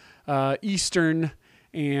 p.m. Eastern,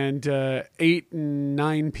 and 8 and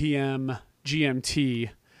 9 p.m. GMT,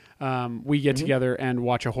 we get together and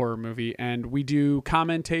watch a horror movie, and we do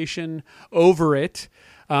commentation over it.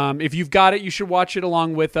 If you've got it, you should watch it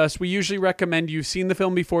along with us. We usually recommend you've seen the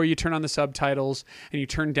film before, you turn on the subtitles and you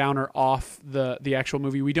turn down or off the actual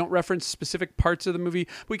movie. We don't reference specific parts of the movie.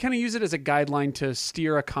 We kind of use it as a guideline to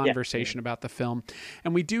steer a conversation about the film.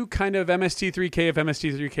 And we do kind of MST3K if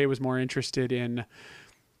MST3K was more interested in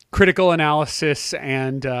critical analysis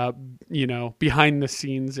and, behind the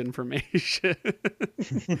scenes information.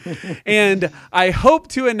 And I hope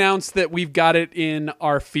to announce that we've got it in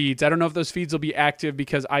our feeds. I don't know if those feeds will be active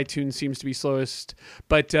because iTunes seems to be slowest,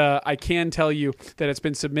 but I can tell you that it's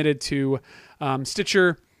been submitted to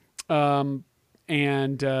Stitcher and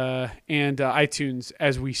iTunes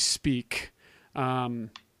as we speak. So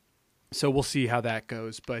we'll see how that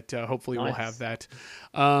goes, but hopefully We'll have that.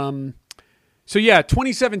 So yeah,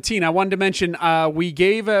 2017, I wanted to mention, we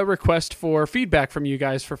gave a request for feedback from you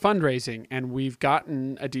guys for fundraising, and we've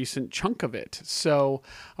gotten a decent chunk of it. So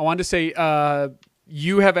I wanted to say,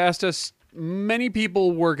 you have asked us, many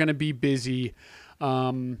people were going to be busy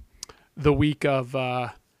the week of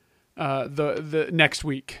the next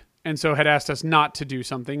week. And so had asked us not to do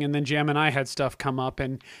something. And then Jam and I had stuff come up,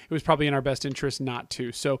 and it was probably in our best interest not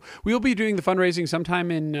to. So we'll be doing the fundraising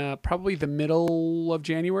sometime in probably the middle of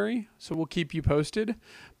January. So we'll keep you posted.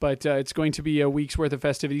 But it's going to be a week's worth of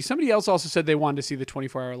festivities. Somebody else also said they wanted to see the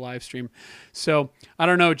 24-hour live stream. So I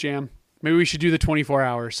don't know, Jam. Maybe we should do the 24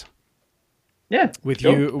 hours. Yeah, with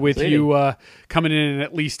you coming in and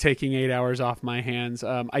at least taking 8 hours off my hands.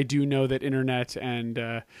 I do know that internet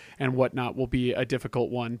and whatnot will be a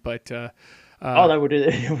difficult one, but no, we'll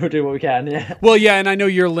do what we can. Yeah. Well, yeah, and I know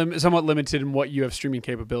you're somewhat limited in what you have streaming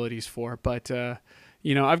capabilities for, but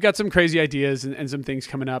I've got some crazy ideas and some things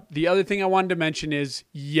coming up. The other thing I wanted to mention is,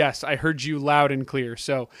 yes, I heard you loud and clear.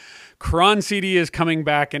 So Cron CD is coming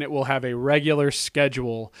back, and it will have a regular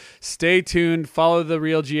schedule. Stay tuned. Follow the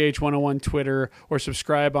Real GH101 Twitter or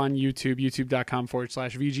subscribe on YouTube,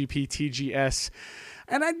 youtube.com/VGPTGS.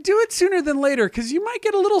 And I'd do it sooner than later because you might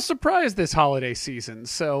get a little surprise this holiday season.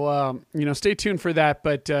 So, stay tuned for that.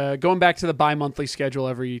 But going back to the bi-monthly schedule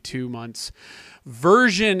every 2 months,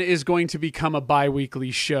 Version is going to become a bi-weekly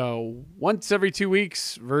show. Once every 2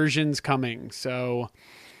 weeks, Version's coming. So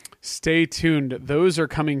stay tuned. Those are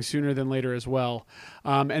coming sooner than later as well.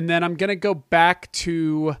 And then I'm going to go back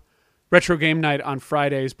to Retro Game Night on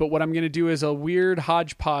Fridays. But what I'm going to do is a weird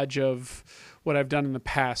hodgepodge of what I've done in the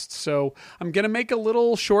past. So I'm going to make a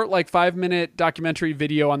little short, 5-minute documentary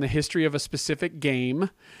video on the history of a specific game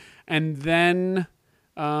and then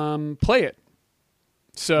play it.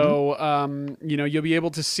 So, you'll be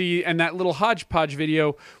able to see, and that little hodgepodge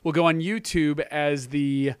video will go on YouTube as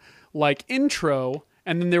the intro,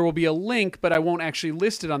 and then there will be a link, but I won't actually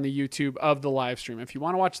list it on the YouTube of the live stream. If you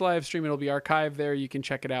want to watch the live stream, it'll be archived there. You can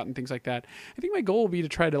check it out and things like that. I think my goal will be to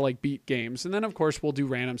try to beat games. And then of course we'll do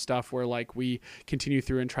random stuff where we continue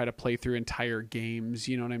through and try to play through entire games.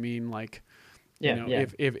 You know what I mean?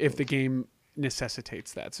 If the game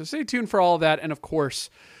necessitates that. So stay tuned for all of that. And of course,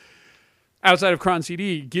 outside of Cron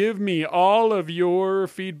CD, give me all of your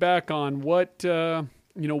feedback on what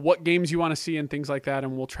games you want to see and things like that,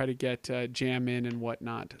 and we'll try to get Jam in and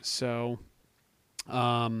whatnot. So,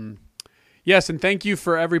 yes, and thank you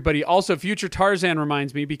for everybody. Also, Future Tarzan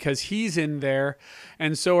reminds me because he's in there,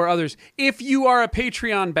 and so are others. If you are a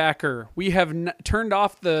Patreon backer, we have turned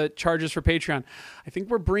off the charges for Patreon. I think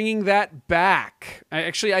we're bringing that back.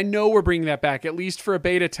 I know we're bringing that back, at least for a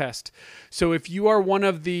beta test. So if you are one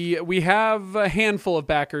of we have a handful of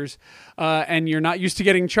backers, and you're not used to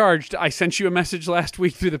getting charged, I sent you a message last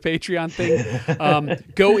week through the Patreon thing.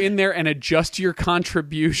 Go in there and adjust your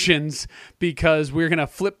contributions because we're going to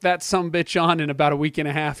flip that sumbitch on in about a week and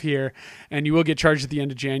a half here, and you will get charged at the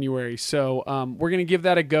end of January. So we're going to give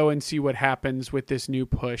that a go and see what happens with this new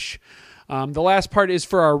push. The last part is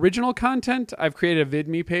for our original content. I've created a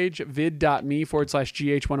VidMe page,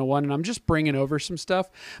 vid.me/GH101, and I'm just bringing over some stuff.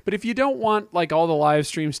 But if you don't want all the live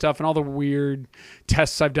stream stuff and all the weird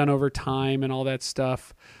tests I've done over time and all that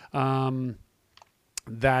stuff,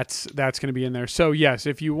 that's going to be in there. So yes,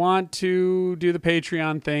 if you want to do the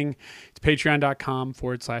Patreon thing, it's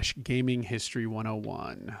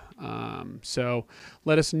patreon.com/gaminghistory101. So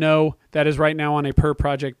let us know. That is right now on a per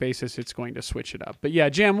project basis. It's going to switch it up. But yeah,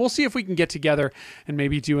 Jam, we'll see if we can get together and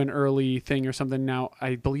maybe do an early thing or something. Now,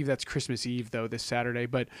 I believe that's Christmas Eve though, this Saturday,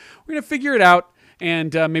 but we're going to figure it out.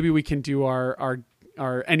 And maybe we can do our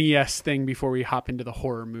NES thing before we hop into the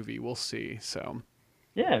horror movie. We'll see. So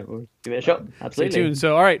Yeah, we'll give it a shot. Absolutely. Stay tuned.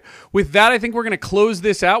 So, all right. With that, I think we're going to close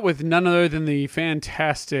this out with none other than the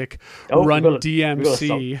fantastic Run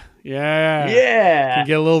DMC. Yeah. Can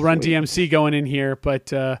get a little Run DMC going in here. But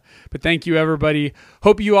thank you, everybody.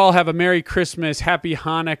 Hope you all have a Merry Christmas, Happy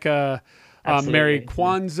Hanukkah, Merry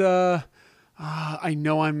Kwanzaa. I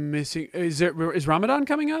know I'm missing. Is Ramadan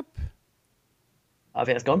coming up? I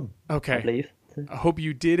think it's gone. Okay. I believe. I hope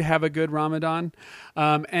you did have a good Ramadan.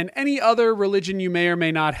 And any other religion you may or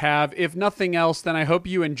may not have. If nothing else, then I hope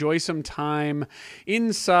you enjoy some time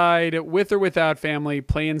inside with or without family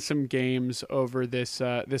playing some games over this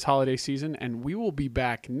holiday season. And we will be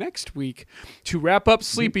back next week to wrap up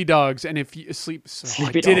Sleepy Dogs. And if you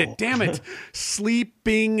it, damn it.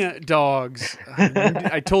 Sleeping Dogs.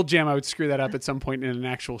 I told Jam I would screw that up at some point in an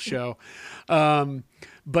actual show. And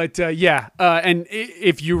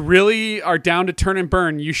if you really are down to turn and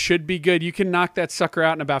burn, you should be good. You can knock that sucker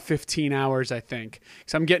out in about 15 hours, I think.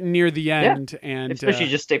 So I'm getting near the end, and especially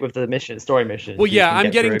just stick with the story missions. Well, yeah,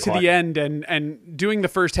 I'm getting to the end, and doing the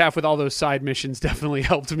first half with all those side missions definitely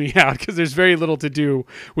helped me out because there's very little to do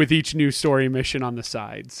with each new story mission on the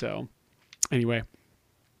side. So, anyway,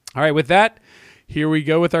 all right. With that, here we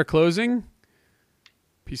go with our closing.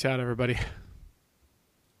 Peace out, everybody.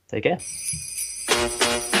 Take care.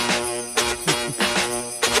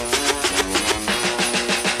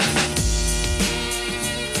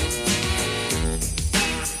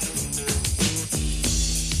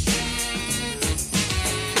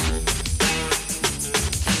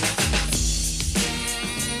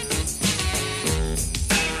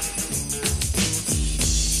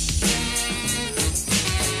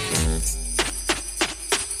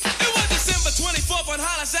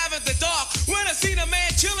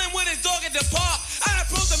 Chilling with his dog at the park. I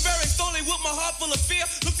approached him very slowly with my heart full of fear.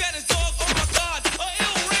 Looked at his